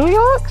from New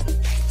York?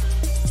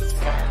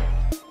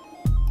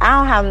 I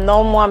don't have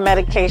no more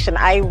medication.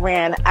 I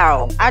ran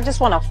out. I just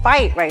want to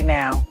fight right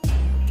now.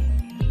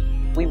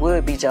 We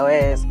would beat your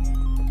ass.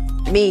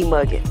 Me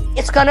mugging.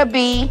 It's gonna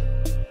be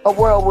a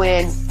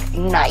whirlwind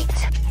night.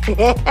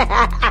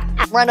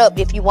 Run up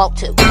if you want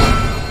to.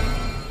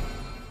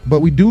 But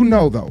we do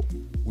know though.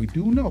 We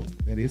do know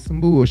that it's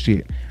some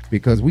bullshit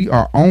because we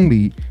are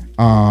only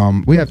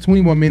we have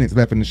 20 more minutes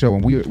left in the show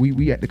and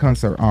we at the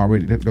concert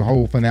already, the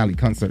whole finale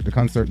concert, the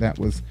concert that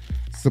was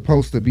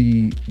supposed to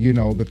be,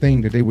 the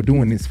thing that they were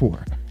doing this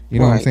for. You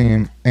know what I'm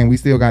saying? And we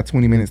still got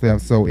 20 minutes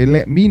left. So it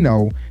let me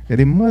know that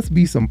it must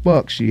be some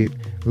fuck shit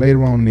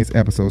later on in this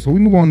episode. So we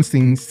move on to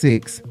scene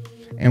 6.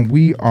 And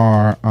we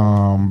are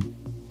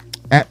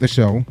at the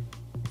show.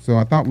 So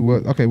I thought we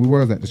was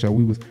at the show.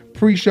 We was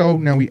pre-show,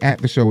 now we at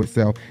the show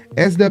itself.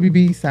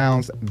 SWV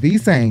sounds the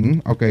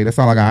same. Okay, that's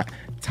all I got.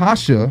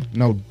 Tasha,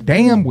 no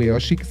damn well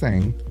she can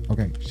sing.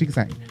 Okay, she can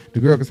sing. The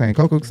girl can sing.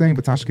 Coco can sing,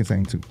 but Tasha can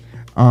sing too.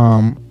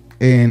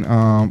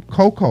 And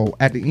Coco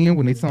at the end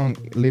when they sung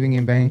 "Living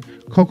in Vain,"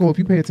 Coco, if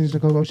you pay attention to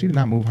Coco, she did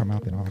not move her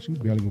mouth at all. She was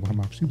barely moving her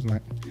mouth. She was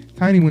like,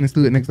 Tiny went and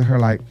stood next to her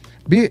like,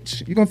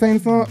 "Bitch, you gonna sing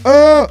the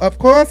song?" Of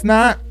course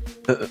not.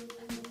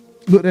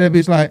 Looked at that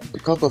bitch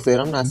like, Coco said,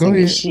 "I'm not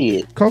singing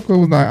shit." Coco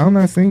was like, "I'm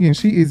not singing."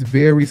 She is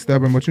very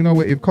stubborn. But you know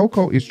what? If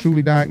Coco is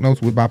truly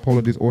diagnosed with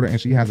bipolar disorder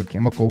and she has a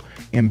chemical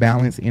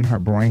imbalance in her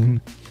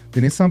brain,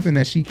 then it's something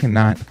that she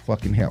cannot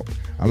fucking help.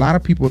 A lot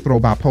of people throw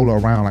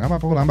bipolar around like, I'm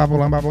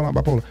bipolar.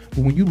 But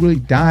when you really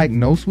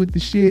diagnose with the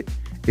shit,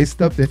 it's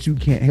stuff that you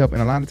can't help.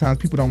 And a lot of times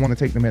people don't want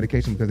to take the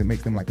medication because it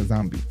makes them like a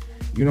zombie.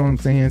 You know what I'm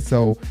saying?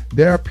 So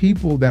there are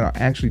people that are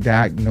actually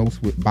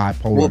diagnosed with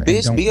bipolar. Well,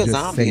 bitch, and be a just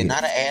zombie say and it.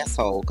 not an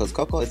asshole, because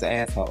Coco is an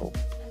asshole.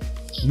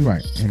 You're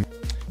right. And,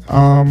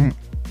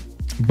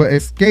 but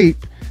Xscape,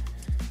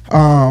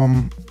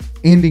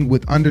 ending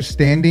with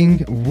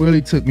understanding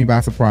really took me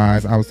by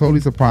surprise. I was totally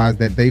surprised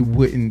that they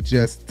wouldn't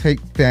just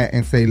take that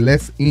and say,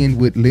 let's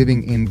end with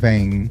living in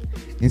vain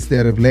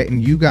instead of letting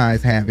you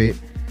guys have it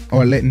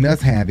or letting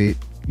us have it.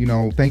 You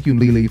know, thank you,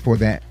 Lily, for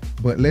that.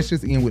 But let's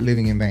just end with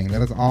living in vain.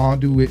 Let us all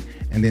do it,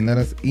 and then let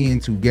us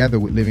end together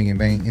with living in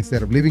vain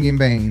instead of living in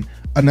vain,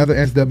 another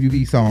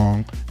SWV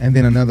song, and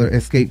then another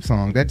Xscape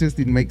song. That just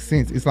didn't make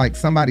sense. It's like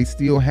somebody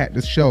still had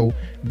to show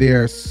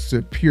their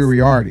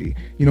superiority.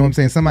 You know what I'm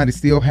saying? Somebody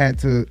still had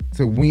to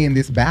win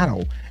this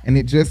battle. And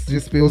it just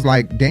feels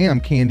like,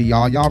 damn, Candy,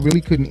 y'all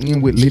really couldn't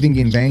end with living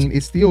in vain.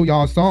 It's still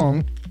y'all's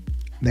song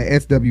that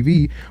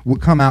SWV would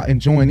come out and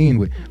join in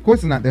with. Of course,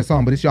 it's not their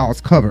song, but it's y'all's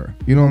cover.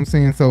 You know what I'm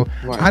saying? So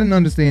I didn't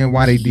understand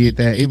why they did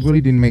that. It really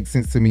didn't make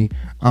sense to me,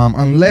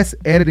 unless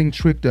editing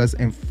tricked us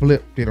and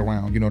flipped it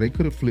around. You know, they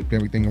could have flipped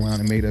everything around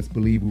and made us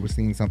believe we were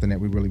seeing something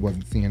that we really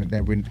wasn't seeing.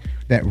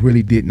 That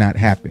really did not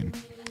happen.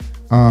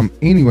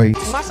 Anyway,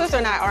 My sister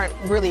and I aren't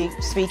really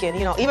speaking,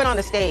 you know, even on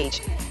the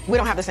stage, we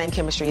don't have the same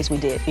chemistry as we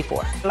did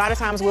before. A lot of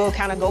times we'll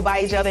kind of go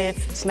by each other and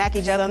smack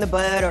each other on the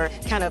butt or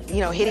kind of,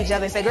 you know, hit each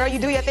other and say, girl, you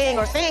do your thing,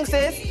 or sing,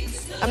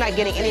 sis. I'm not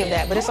getting any of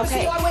that, but it's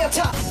okay.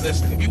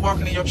 Listen, if you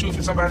walking in your truth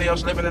and somebody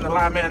else living in the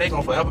lie, man, they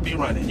gonna forever be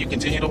running. You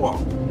continue to walk.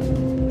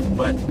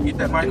 But get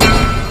that mic.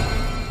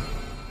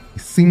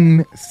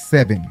 Scene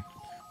 7.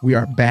 We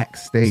are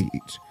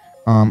backstage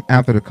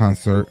after the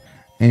concert.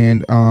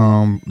 And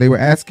they were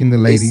asking the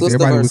ladies,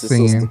 everybody was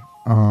saying, you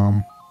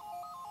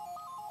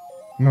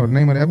know the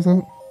name of the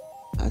episode?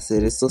 I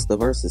said it's sister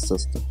versus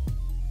sister.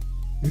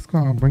 It's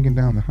called Bringing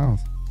Down the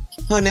House.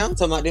 Honey, I'm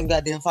talking about them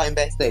goddamn fighting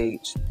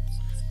backstage.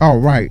 Oh,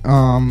 right.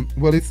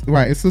 Well, it's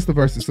right. It's sister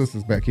versus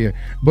sisters back here.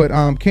 But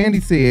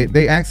Candy said,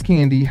 they asked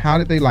Candy, how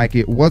did they like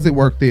it? Was it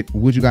worth it?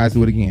 Would you guys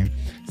do it again?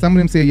 Some of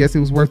them said yes, it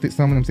was worth it.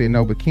 Some of them said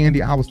no. But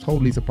Candy, I was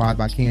totally surprised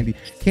by Candy.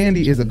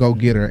 Candy is a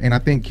go-getter. And I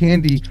think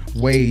Candy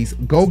weighs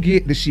go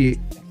get the shit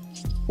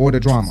or the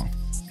drama.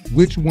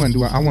 Which one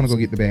do I want to go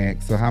get the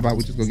bag? So how about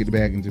we just go get the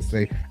bag and just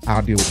say,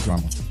 I'll deal with the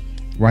drama.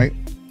 Right?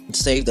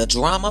 Save the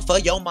drama for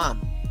your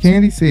mama.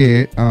 Candy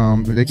said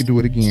that they could do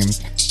it again.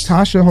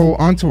 Tasha whole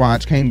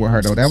entourage came with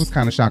her though. That was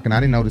kind of shocking. I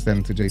didn't notice that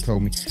until Jay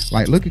told me.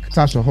 Like, look at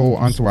Tasha whole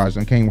entourage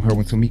and came with her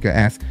when Tamika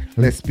asked,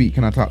 let's speak.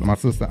 Can I talk to my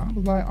sister? I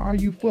was like, are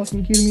you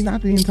fucking kidding me?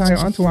 Not the entire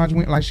entourage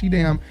went like she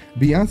damn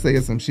Beyonce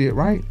or some shit,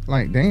 right?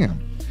 Like, damn.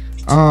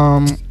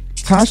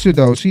 Tasha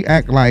though, she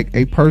act like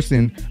a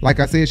person,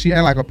 like I said, she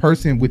act like a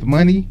person with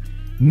money,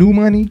 new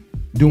money,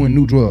 doing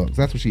new drugs.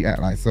 That's what she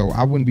act like. So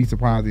I wouldn't be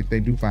surprised if they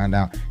do find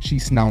out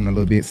she's snowing a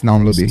little bit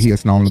here,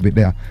 snowing a little bit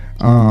there.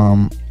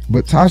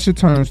 But Tasha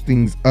turns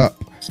things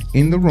up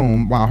in the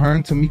room while her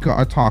and Tamika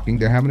are talking.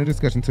 They're having a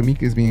discussion.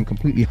 Tamika is being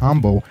completely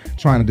humble,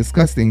 trying to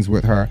discuss things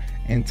with her.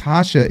 And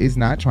Tasha is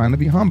not trying to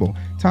be humble.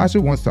 Tasha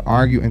wants to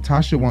argue and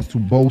Tasha wants to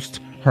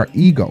boast her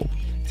ego.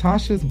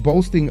 Tasha's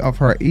boasting of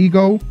her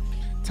ego,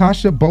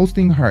 Tasha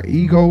boasting her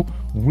ego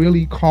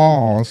really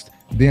caused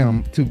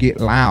them to get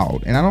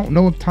loud. And I don't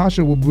know if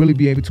Tasha will really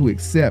be able to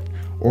accept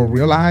or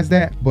realize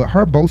that, but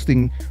her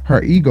boasting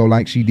her ego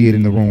like she did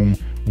in the room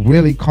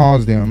really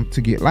caused them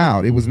to get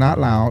loud. It was not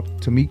loud.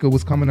 Tamika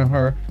was coming to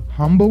her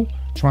humble,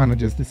 trying to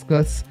just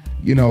discuss,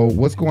 you know,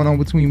 what's going on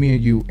between me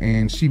and you,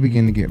 and she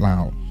began to get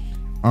loud.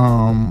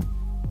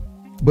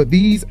 But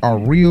these are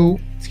real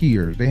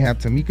tears. They have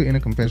Tamika in a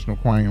confessional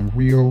crying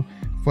real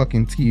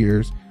fucking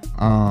tears.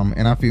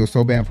 And I feel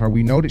so bad for her.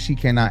 We know that she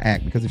cannot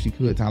act, because if she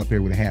could, Tyler Perry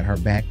would have had her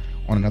back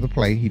on another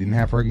play. He didn't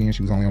have her again.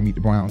 She was only on Meet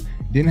the Browns.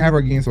 Didn't have her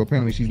again, so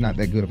apparently she's not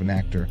that good of an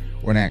actor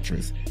or an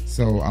actress.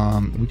 So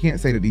we can't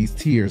say that these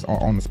tears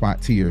are on the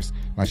spot tears,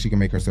 like she can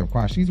make herself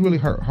cry. She's really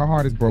hurt. Her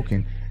heart is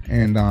broken,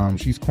 and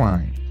she's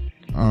crying.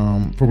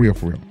 For real.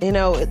 You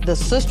know, the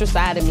sister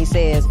side of me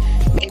says,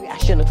 maybe I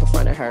shouldn't have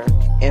confronted her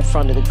in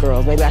front of the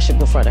girls. Maybe I should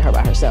have confronted her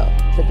by herself.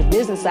 But the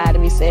business side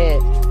of me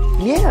said,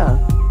 yeah,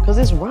 because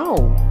it's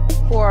wrong.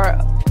 For,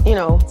 you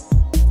know,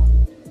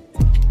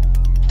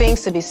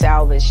 things to be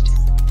salvaged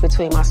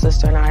between my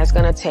sister and I, it's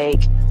going to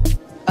take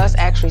us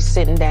actually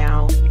sitting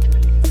down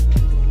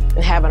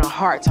and having a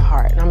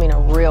heart-to-heart. I mean, a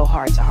real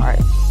heart-to-heart.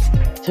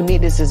 To me,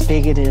 this is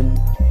bigger than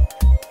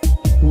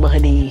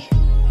money,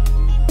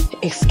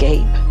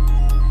 Xscape.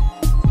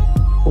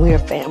 We're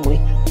family.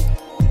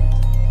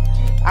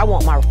 I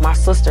want my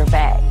sister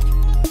back.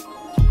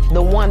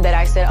 The one that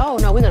I said, oh,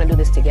 no, we're going to do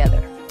this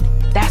together.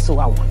 That's who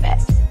I want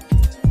back.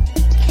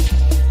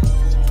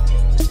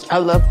 I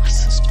love my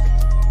sister.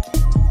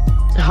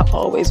 I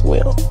always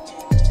will.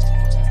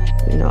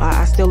 You know,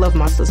 I still love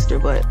my sister,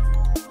 but...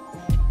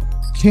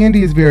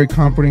 Candy is very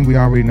comforting. We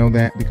already know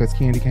that because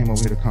Candy came over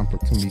here to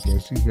comfort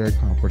Tamika. She's very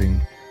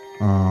comforting.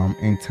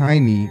 And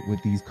Tiny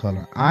with these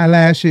color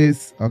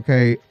eyelashes.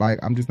 Okay, like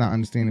I'm just not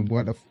understanding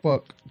what the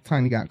fuck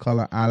Tiny got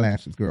color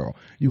eyelashes, girl.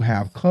 You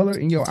have color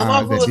in your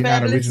eyes that did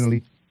not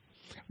originally.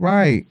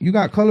 Right, you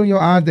got color in your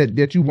eyes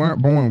that you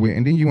weren't born with,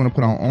 and then you want to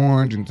put on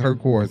orange and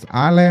turquoise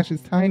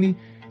eyelashes, Tiny.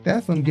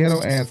 That's some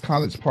ghetto ass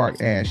College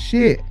Park ass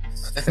shit.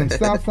 Some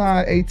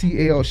Southside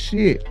ATL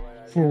shit.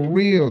 For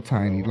real,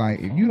 Tiny.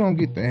 Like, if you don't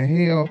get the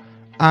hell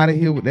out of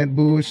here with that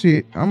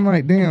bullshit, I'm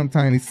like, damn,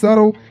 Tiny.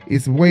 Subtle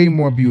is way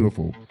more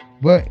beautiful.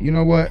 But you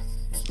know what?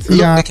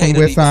 T.I. from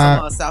West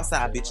Side.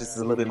 Southside bitches is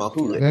a little bit more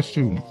hood. That's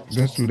true.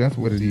 That's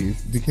what it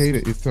is.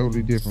 Decatur is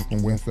totally different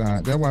from West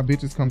Side. That's why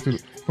bitches come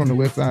from the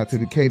West Side to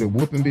Decatur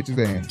whooping bitches'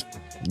 ass.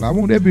 I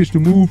want that bitch to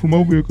move from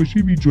over here because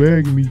she be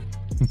dragging me.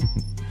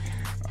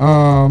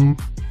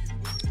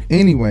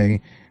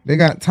 Anyway, they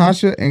got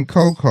Tasha and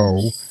Coco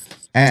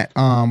at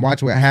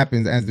Watch What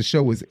Happens as the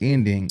show is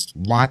ending,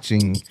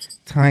 watching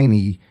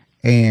Tiny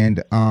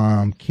and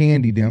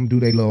Candy them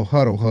do their little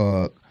huddle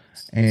hug.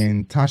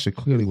 And Tasha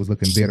clearly was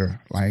looking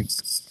bitter. Like,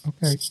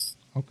 okay.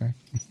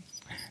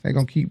 They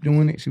gonna keep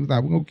doing it. She was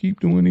like, we're gonna keep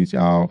doing this,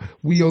 y'all.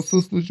 We your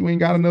sisters. You ain't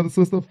got another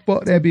sister.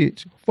 Fuck that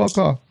bitch. Fuck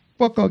her.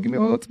 Give me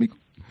a hug, Tamika.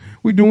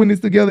 We doing this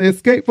together.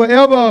 Escape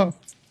forever.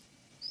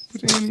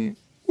 Put your hand in.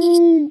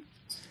 Woo.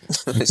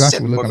 And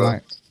Tasha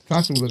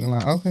was looking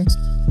like, okay.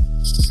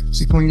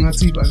 She cleaned her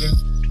teeth, I guess.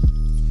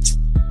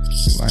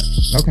 She's like,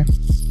 okay.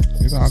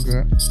 It's all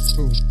good.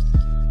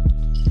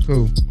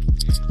 Cool.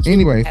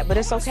 Anyway. But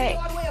it's okay.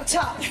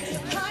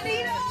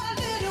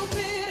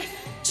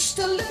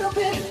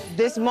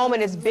 This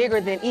moment is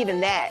bigger than even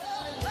that.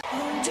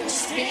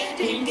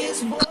 Understanding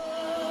is what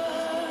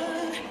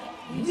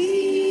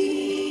we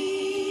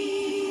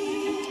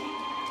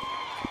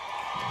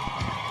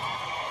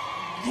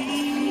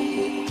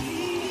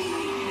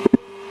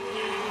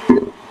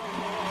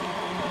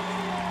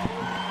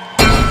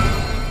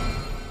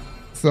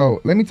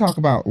So let me talk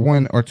about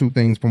one or two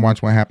things from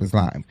Watch What Happens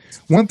Live.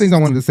 One thing I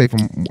wanted to say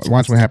from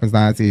Watch What Happens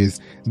Live is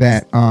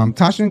that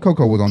Tasha and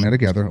Coco was on there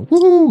together.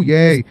 Woohoo!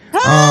 Yay!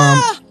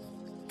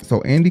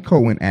 So Andy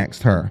Cohen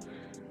asked her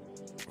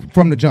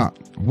from the jump,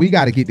 we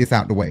got to get this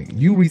out the way.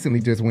 You recently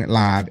just went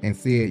live and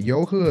said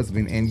your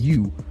husband and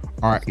you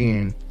are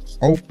in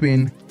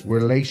open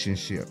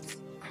relationships.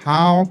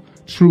 How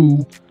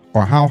true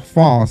or how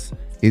false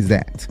is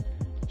that?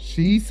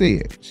 She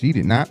said she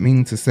did not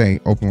mean to say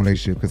open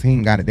relationship because he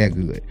ain't got it that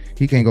good.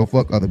 He can't go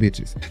fuck other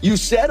bitches. You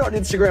said on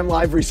Instagram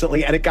Live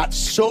recently, and it got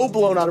so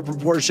blown out of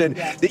proportion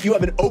that you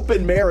have an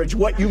open marriage.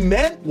 What you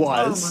meant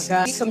was... Oh my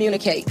God. We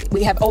communicate.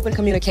 We have open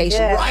communication.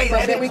 Yeah. Right.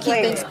 But then we keep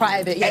things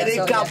private. Yeah, and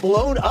it got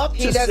blown up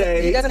to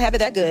say... He doesn't have it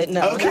that good,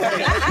 no. Okay.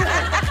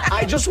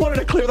 I just wanted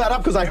to clear that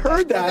up because I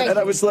heard that and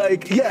I was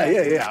like, yeah.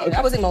 Okay.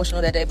 I was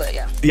emotional that day, but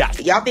yeah. Yeah.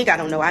 Y'all think I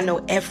don't know. I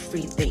know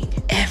everything.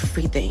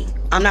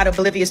 I'm not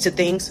oblivious to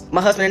things.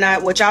 My husband and I,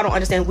 what y'all don't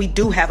understand, we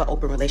do have an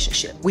open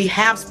relationship. We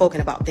have spoken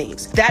about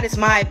things. That is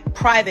my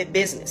private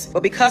business.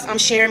 But because I'm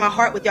sharing my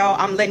heart with y'all,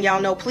 I'm letting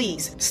y'all know,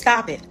 please,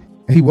 stop it.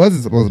 He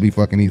wasn't supposed to be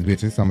fucking these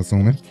bitches, I'm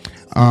assuming.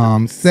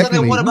 Secondly, so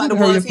then what about the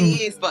ones he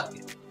is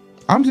fucking?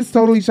 I'm just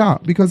totally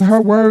shocked because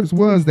her words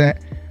was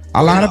that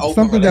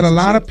something that a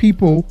lot of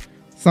people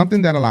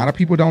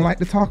don't like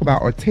to talk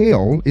about or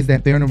tell is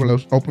that they're in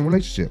an open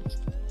relationship.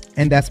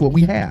 And that's what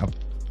we have.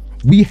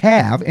 We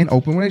have an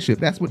open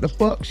relationship. That's what the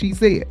fuck she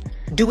said.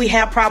 Do we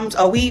have problems?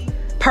 Are we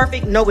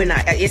perfect? No, we're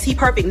not. Is he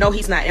perfect? No,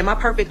 he's not. Am I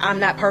perfect?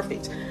 I'm not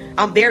perfect.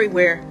 I'm very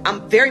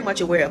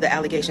much aware of the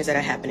allegations that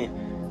are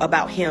happening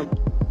about him.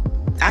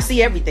 I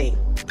see everything.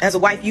 As a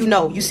wife,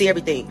 you see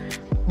everything.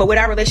 But with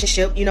our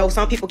relationship,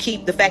 some people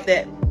keep the fact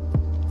that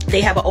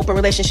they have an open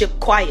relationship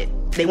quiet.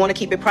 They want to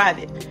keep it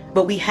private.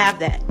 But we have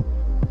that.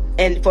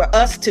 And for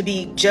us to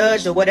be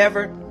judged or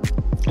whatever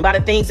about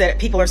the things that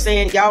people are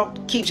saying, y'all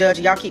keep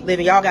judging, y'all keep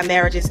living, y'all got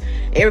marriages.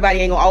 Everybody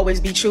ain't gonna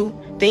always be true.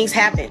 Things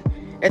happen.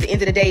 At the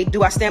end of the day,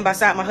 do I stand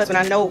beside my husband?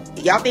 I know.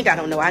 Y'all think I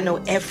don't know. I know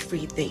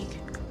everything.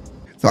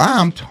 So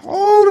I'm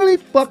totally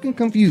fucking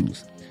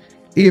confused.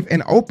 If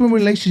an open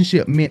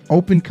relationship meant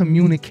open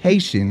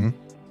communication,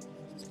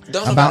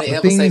 Don't about nobody the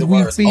ever say things the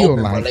we words feel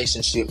open like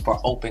relationship for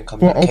open for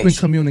communication. open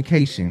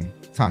communication,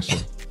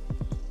 Tasha.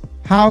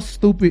 How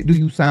stupid do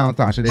you sound,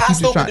 Tasha? That How you just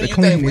stupid tried do to you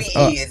clean think this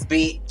we up? is,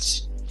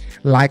 bitch?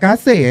 Like I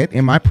said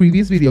in my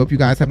previous video, if you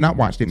guys have not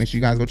watched it, make sure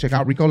you guys go check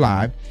out Rico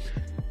Live.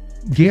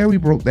 Gary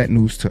broke that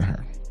news to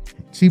her.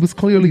 She was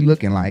clearly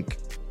looking like,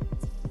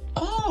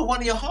 oh, one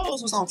of your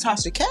hoes was on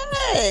Tasha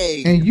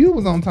K. And you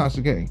was on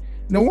Tasha K.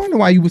 No wonder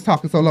why you was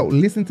talking so low.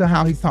 Listen to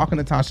how he's talking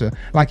to Tasha,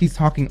 like he's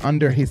talking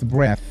under his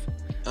breath.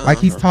 Like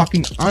he's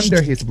talking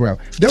under his breath.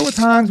 There were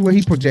times where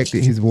he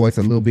projected his voice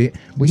a little bit,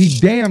 but he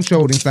damn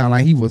sure didn't sound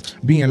like he was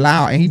being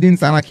loud, and he didn't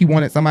sound like he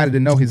wanted somebody to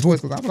know his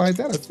voice. Because I was like, is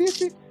that a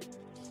sissy?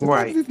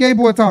 Right. This gay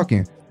boy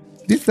talking.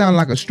 This sounded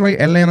like a straight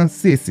Atlanta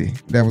sissy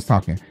that was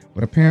talking.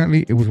 But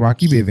apparently it was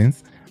Rocky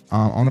Bivens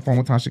on the phone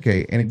with Tasha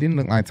K, and it didn't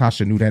look like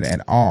Tasha knew that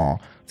at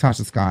all.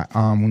 Tasha Scott,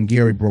 when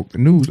Gary broke the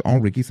news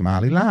on Ricky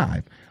Smiley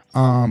Live.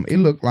 It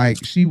looked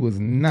like she was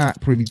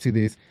not privy to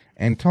this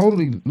and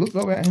totally looked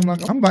over at him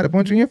like, I'm about to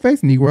punch you in your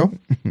face, Negro.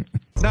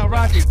 Now,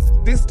 Rocky,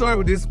 this story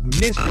with this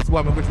mistress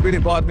woman, which really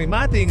bothered me.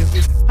 My thing is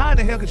just, how in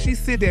the hell could she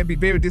sit there and be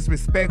very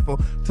disrespectful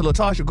to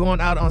LaTasha, going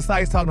out on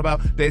sites talking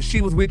about that she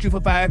was with you for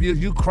 5 years,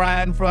 you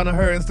cried in front of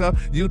her and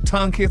stuff, you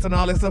tongue kissed and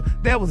all that stuff.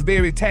 That was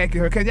very tacky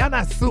her. Can y'all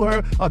not sue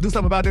her or do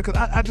something about that?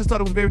 Because I just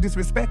thought it was very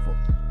disrespectful.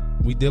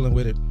 We dealing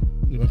with it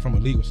even from a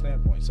legal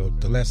standpoint, so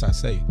the less I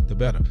say, the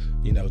better.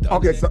 You know.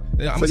 Okay, so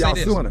y'all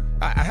suing her?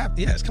 I have,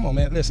 yes. Come on,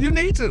 man. Listen. You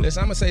need to. Listen,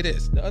 I'm gonna say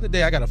this. The other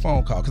day I got a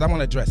phone call because I want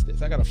to address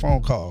this. I got a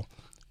phone call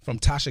from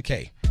Tasha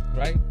K.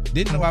 Right?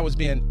 Didn't know I was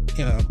being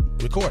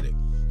recorded.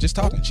 Just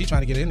talking. She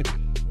trying to get an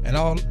interview, and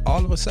all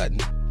of a sudden,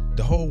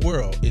 the whole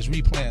world is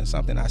replaying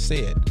something I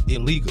said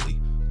illegally.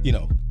 You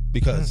know,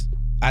 because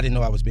I didn't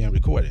know I was being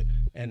recorded,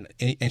 and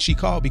she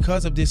called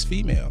because of this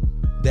female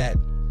that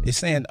is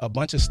saying a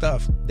bunch of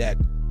stuff that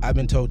I've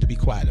been told to be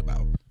quiet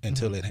about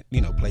until it,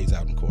 plays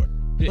out in court.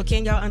 Well,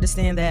 can y'all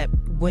understand that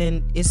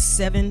when it's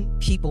 7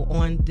 people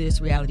on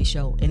this reality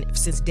show, and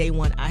since day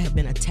one, I have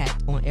been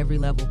attacked on every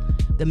level.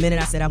 The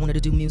minute I said I wanted to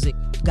do music,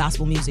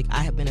 gospel music,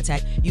 I have been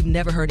attacked. You've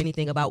never heard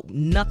nothing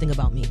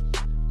about me.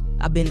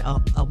 I've been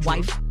a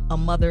wife, a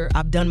mother.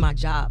 I've done my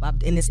job. I'm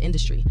in this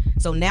industry.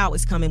 So now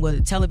it's coming where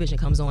the television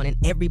comes on and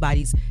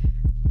everybody's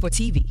for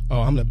TV.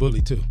 Oh, I'm the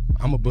bully too.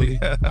 I'm a bully.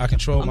 I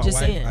control my wife.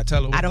 Saying, I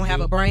tell her what I don't have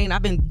a brain.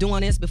 I've been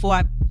doing this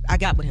before I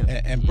got with him.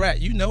 And Brad,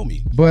 you know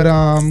me. But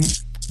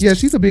yeah,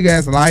 she's a big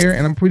ass liar,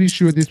 and I'm pretty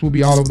sure this will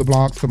be all over the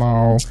blogs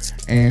tomorrow.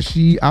 And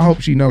I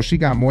hope she knows she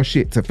got more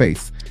shit to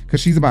face, because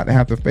she's about to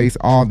have to face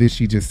all this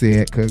she just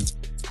said, because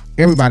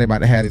everybody about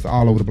to have this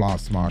all over the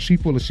blogs tomorrow. She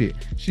full of shit.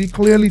 She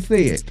clearly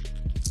said,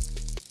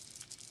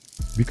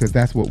 because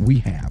that's what we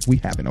have. We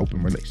have an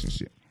open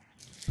relationship.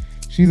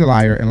 She's a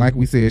liar, and like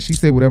we said, she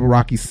said whatever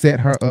Rocky set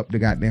her up to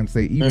goddamn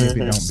say, even if it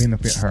don't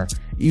benefit her,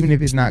 even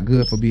if it's not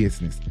good for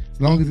business. As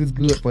long as it's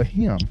good for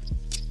him,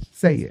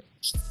 say it.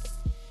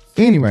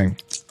 Anyway.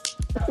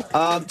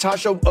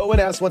 Tasha, Owen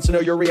wants to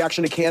know your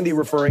reaction to Candy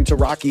referring to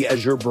Rocky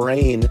as your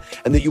brain,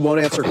 and that you won't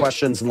answer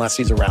questions unless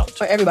he's around.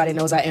 Everybody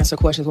knows I answer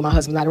questions when my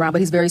husband's not around,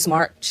 but he's very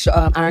smart.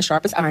 Iron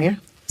sharp as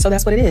iron. So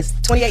that's what it is.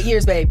 28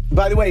 years, babe.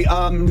 By the way,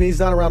 he's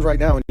not around right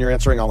now, and you're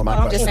answering all of my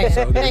questions. I'm just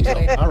saying. Thank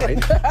you. All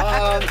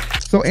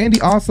right. So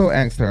Andy also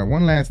asked her,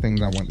 one last thing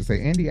that I want to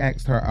say. Andy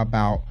asked her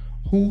about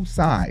whose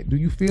side. Do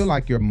you feel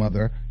like your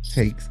mother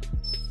takes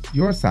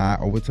your side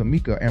over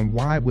Tamika, and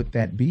why would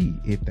that be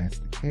if that's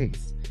the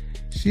case?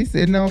 She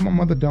said, no, my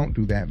mother don't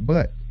do that.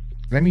 But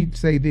let me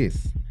say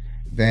this,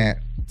 that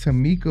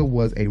Tamika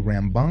was a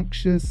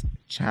rambunctious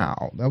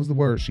child. That was the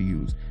word she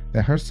used,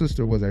 that her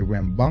sister was a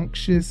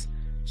rambunctious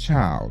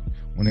child.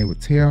 When they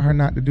would tell her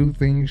not to do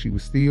things, she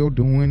was still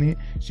doing it.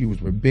 She was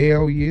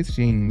rebellious.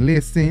 She didn't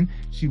listen.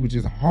 She was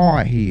just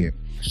hard-headed.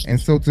 And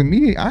so to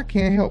me, I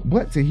can't help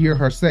but to hear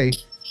her say,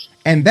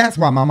 and that's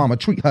why my mama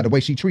treat her the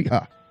way she treat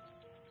her.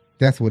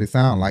 That's what it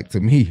sounded like to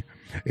me.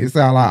 It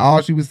sounded like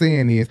all she was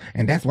saying is,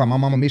 and that's why my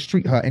mama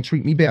mistreat her and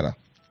treat me better.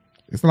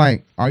 It's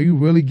like, are you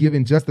really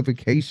giving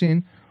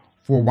justification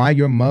for why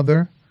your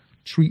mother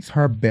treats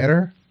her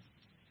better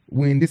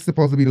when this is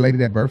supposed to be the lady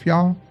that birthed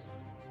y'all?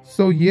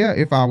 So yeah,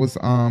 if I was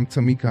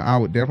Tamika, I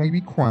would definitely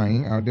be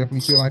crying. I would definitely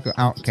feel like an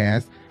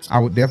outcast. I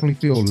would definitely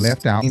feel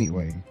left out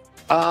anyway.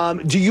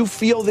 Do you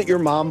feel that your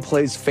mom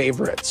plays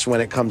favorites when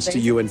it comes to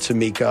you and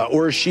Tamika?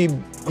 Or is she,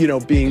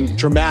 being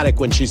dramatic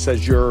when she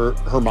says you're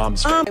her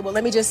mom's favorite? Well,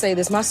 let me just say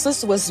this. My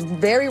sister was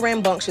very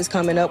rambunctious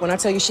coming up. When I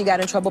tell you she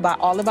got in trouble by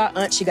all of our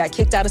aunts, she got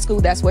kicked out of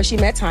school. That's where she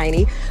met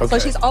Tiny. Okay. So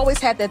she's always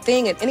had that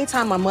thing. And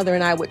anytime my mother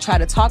and I would try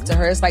to talk to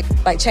her, it's like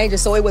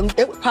changes. So it would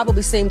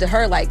probably seem to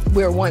her like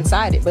we're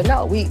one-sided. But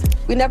no, we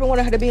never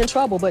wanted her to be in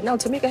trouble. But no,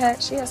 Tamika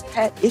has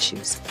had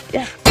issues.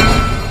 Yeah.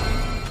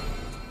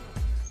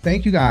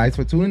 Thank you guys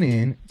for tuning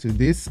in to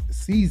this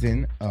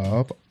season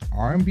of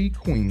R&B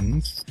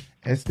Queens,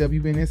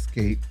 SWV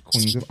Xscape,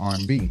 Queens of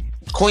R&B.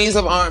 Queens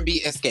of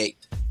R&B Xscape.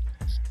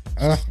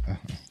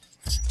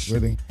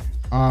 Really?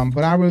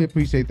 But I really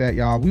appreciate that,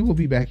 y'all. We will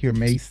be back here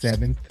May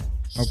 7th.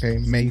 Okay,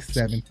 May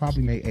 7th,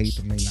 probably May 8th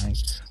or May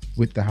 9th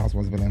with the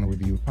Housewives of Atlanta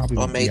review. Probably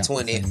on May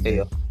 20th,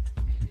 Phil.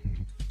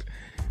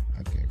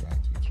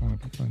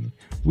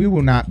 We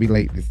will not be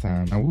late this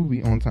time. Now, we'll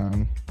be on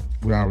time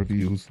with our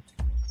reviews.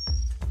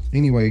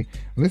 Anyway,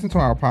 listen to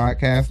our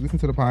podcast. Listen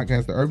to the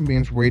podcast, the Urban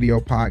Binge Radio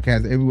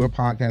Podcast, everywhere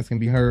podcasts can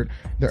be heard.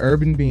 The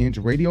Urban Binge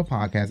Radio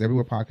Podcast,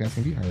 everywhere podcasts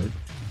can be heard.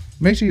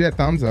 Make sure you hit that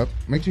thumbs up.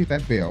 Make sure you hit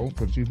that bell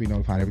so that you can be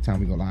notified every time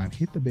we go live.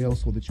 Hit the bell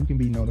so that you can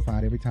be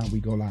notified every time we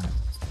go live.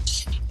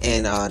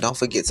 And don't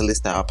forget to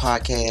listen to our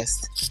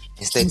podcast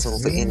and stay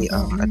tuned for any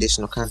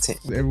additional content.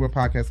 Everywhere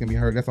podcasts can be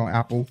heard. That's on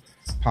Apple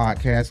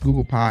Podcasts,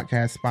 Google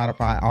Podcasts,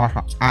 Spotify,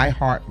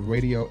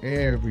 iHeartRadio.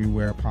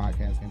 Everywhere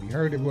podcasts can be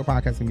heard. Everywhere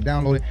podcasts can be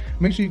downloaded.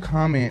 Make sure you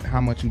comment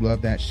how much you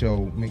love that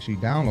show. Make sure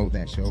you download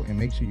that show. And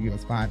make sure you give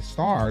us 5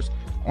 stars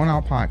on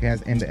our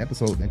podcast and the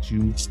episode that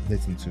you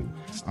listen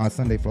to.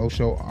 Sunday Flow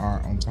Show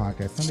are on the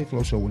podcast. Sunday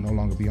Flow Show will no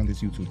longer be on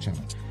this YouTube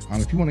channel.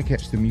 If you want to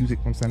catch the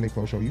music from Sunday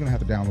Flow Show, you're going to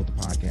have to download the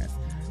podcast.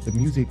 The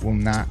music will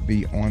not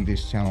be on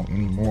this channel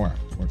anymore.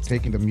 We're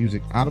taking the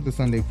music out of the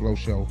Sunday Flow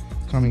Show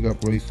coming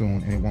up really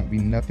soon, and it won't be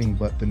nothing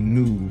but the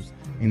news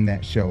in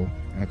that show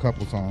and a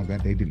couple songs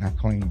that they did not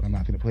claim. But I'm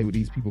not going to play with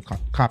these people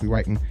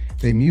copywriting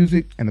their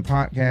music, and the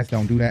podcast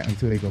don't do that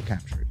until they go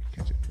capture it.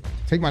 Catch it.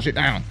 Take my shit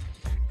down.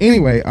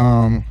 Anyway,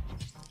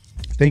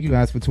 thank you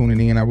guys for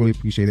tuning in. I really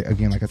appreciate it.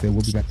 Again, like I said,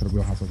 we'll be back to the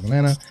Real Housewives of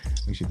Atlanta.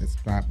 Make sure you hit that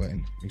subscribe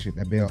button. Make sure you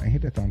hit that bell and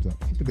hit that thumbs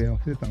up. Hit the bell.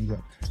 Hit the thumbs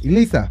up.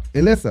 Elisa.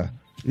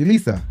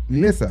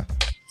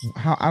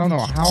 I don't know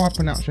how I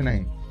pronounce your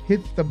name.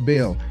 Hit the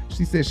bell.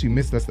 She said she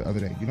missed us the other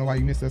day. You know why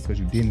you missed us? Because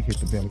you didn't hit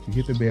the bell. If you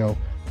hit the bell,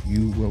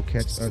 you will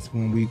catch us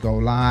when we go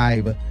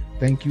live.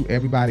 Thank you,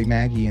 everybody,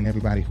 Maggie, and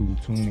everybody who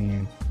tune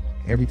in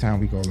every time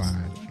we go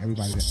live.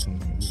 Everybody that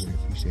tunes in, we really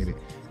appreciate it.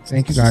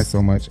 Thank you guys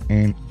so much,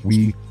 and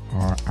we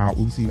are out.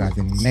 We'll see you guys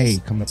in May.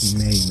 Coming up in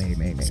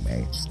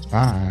May.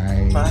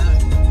 Bye.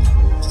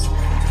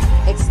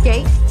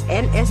 Xscape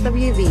and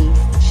SWV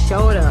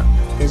showed up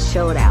and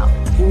showed out.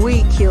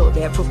 We killed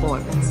their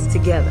performance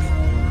together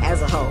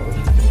as a whole.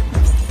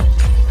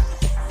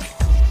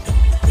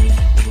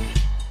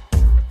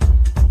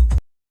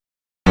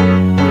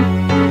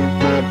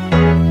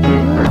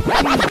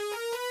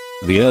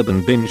 The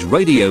Urban Binge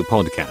Radio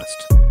Podcast,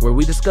 where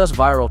we discuss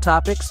viral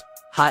topics,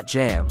 hot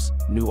jams,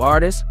 new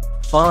artists,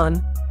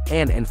 fun,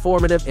 and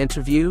informative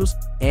interviews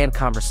and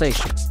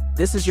conversations.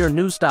 This is your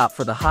news stop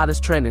for the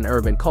hottest trend in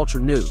urban culture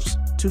news.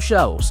 2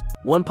 shows,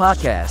 1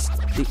 podcast,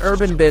 The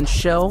Urban Binge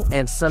Show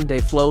and Sunday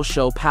Flow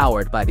Show,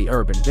 powered by The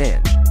Urban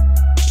Binge.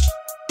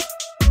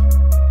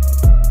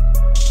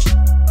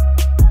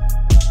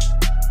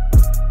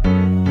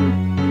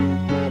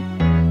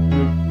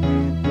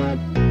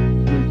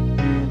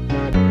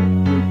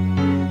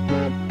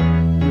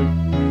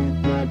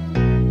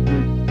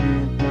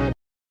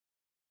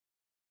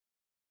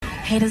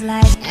 Haters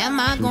like, am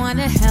I going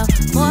to hell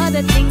for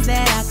the things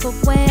that I could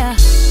wear?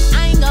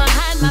 I ain't gonna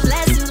hide my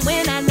blessings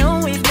when I know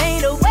we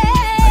made a way.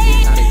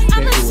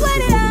 I'ma sweat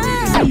it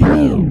out.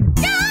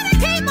 Gotta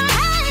keep my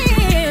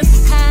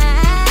hands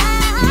high.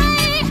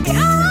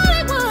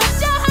 Hollywood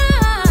shine.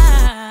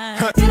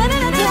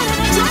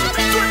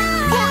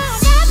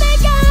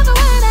 Thank God for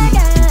what I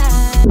got.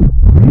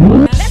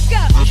 Now let's go.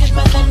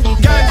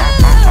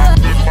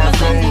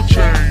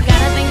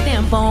 Gotta thank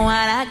them for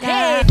what I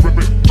got.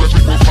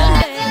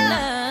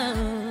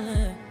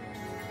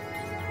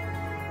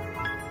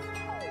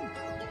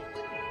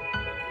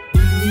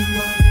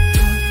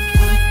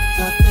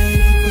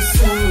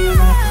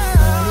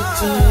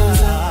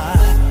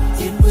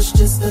 It was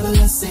just a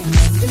blessing in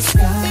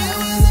disguise.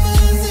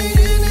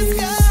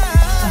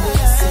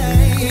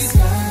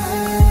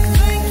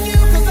 Thank you,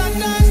 'cause I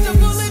dodged a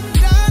bullet.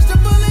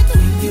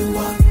 When you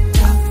walked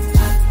out,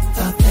 I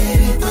thought that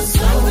it was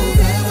over,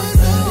 but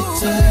it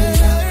turned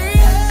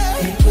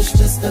out it was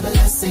just a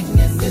blessing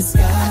in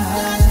disguise.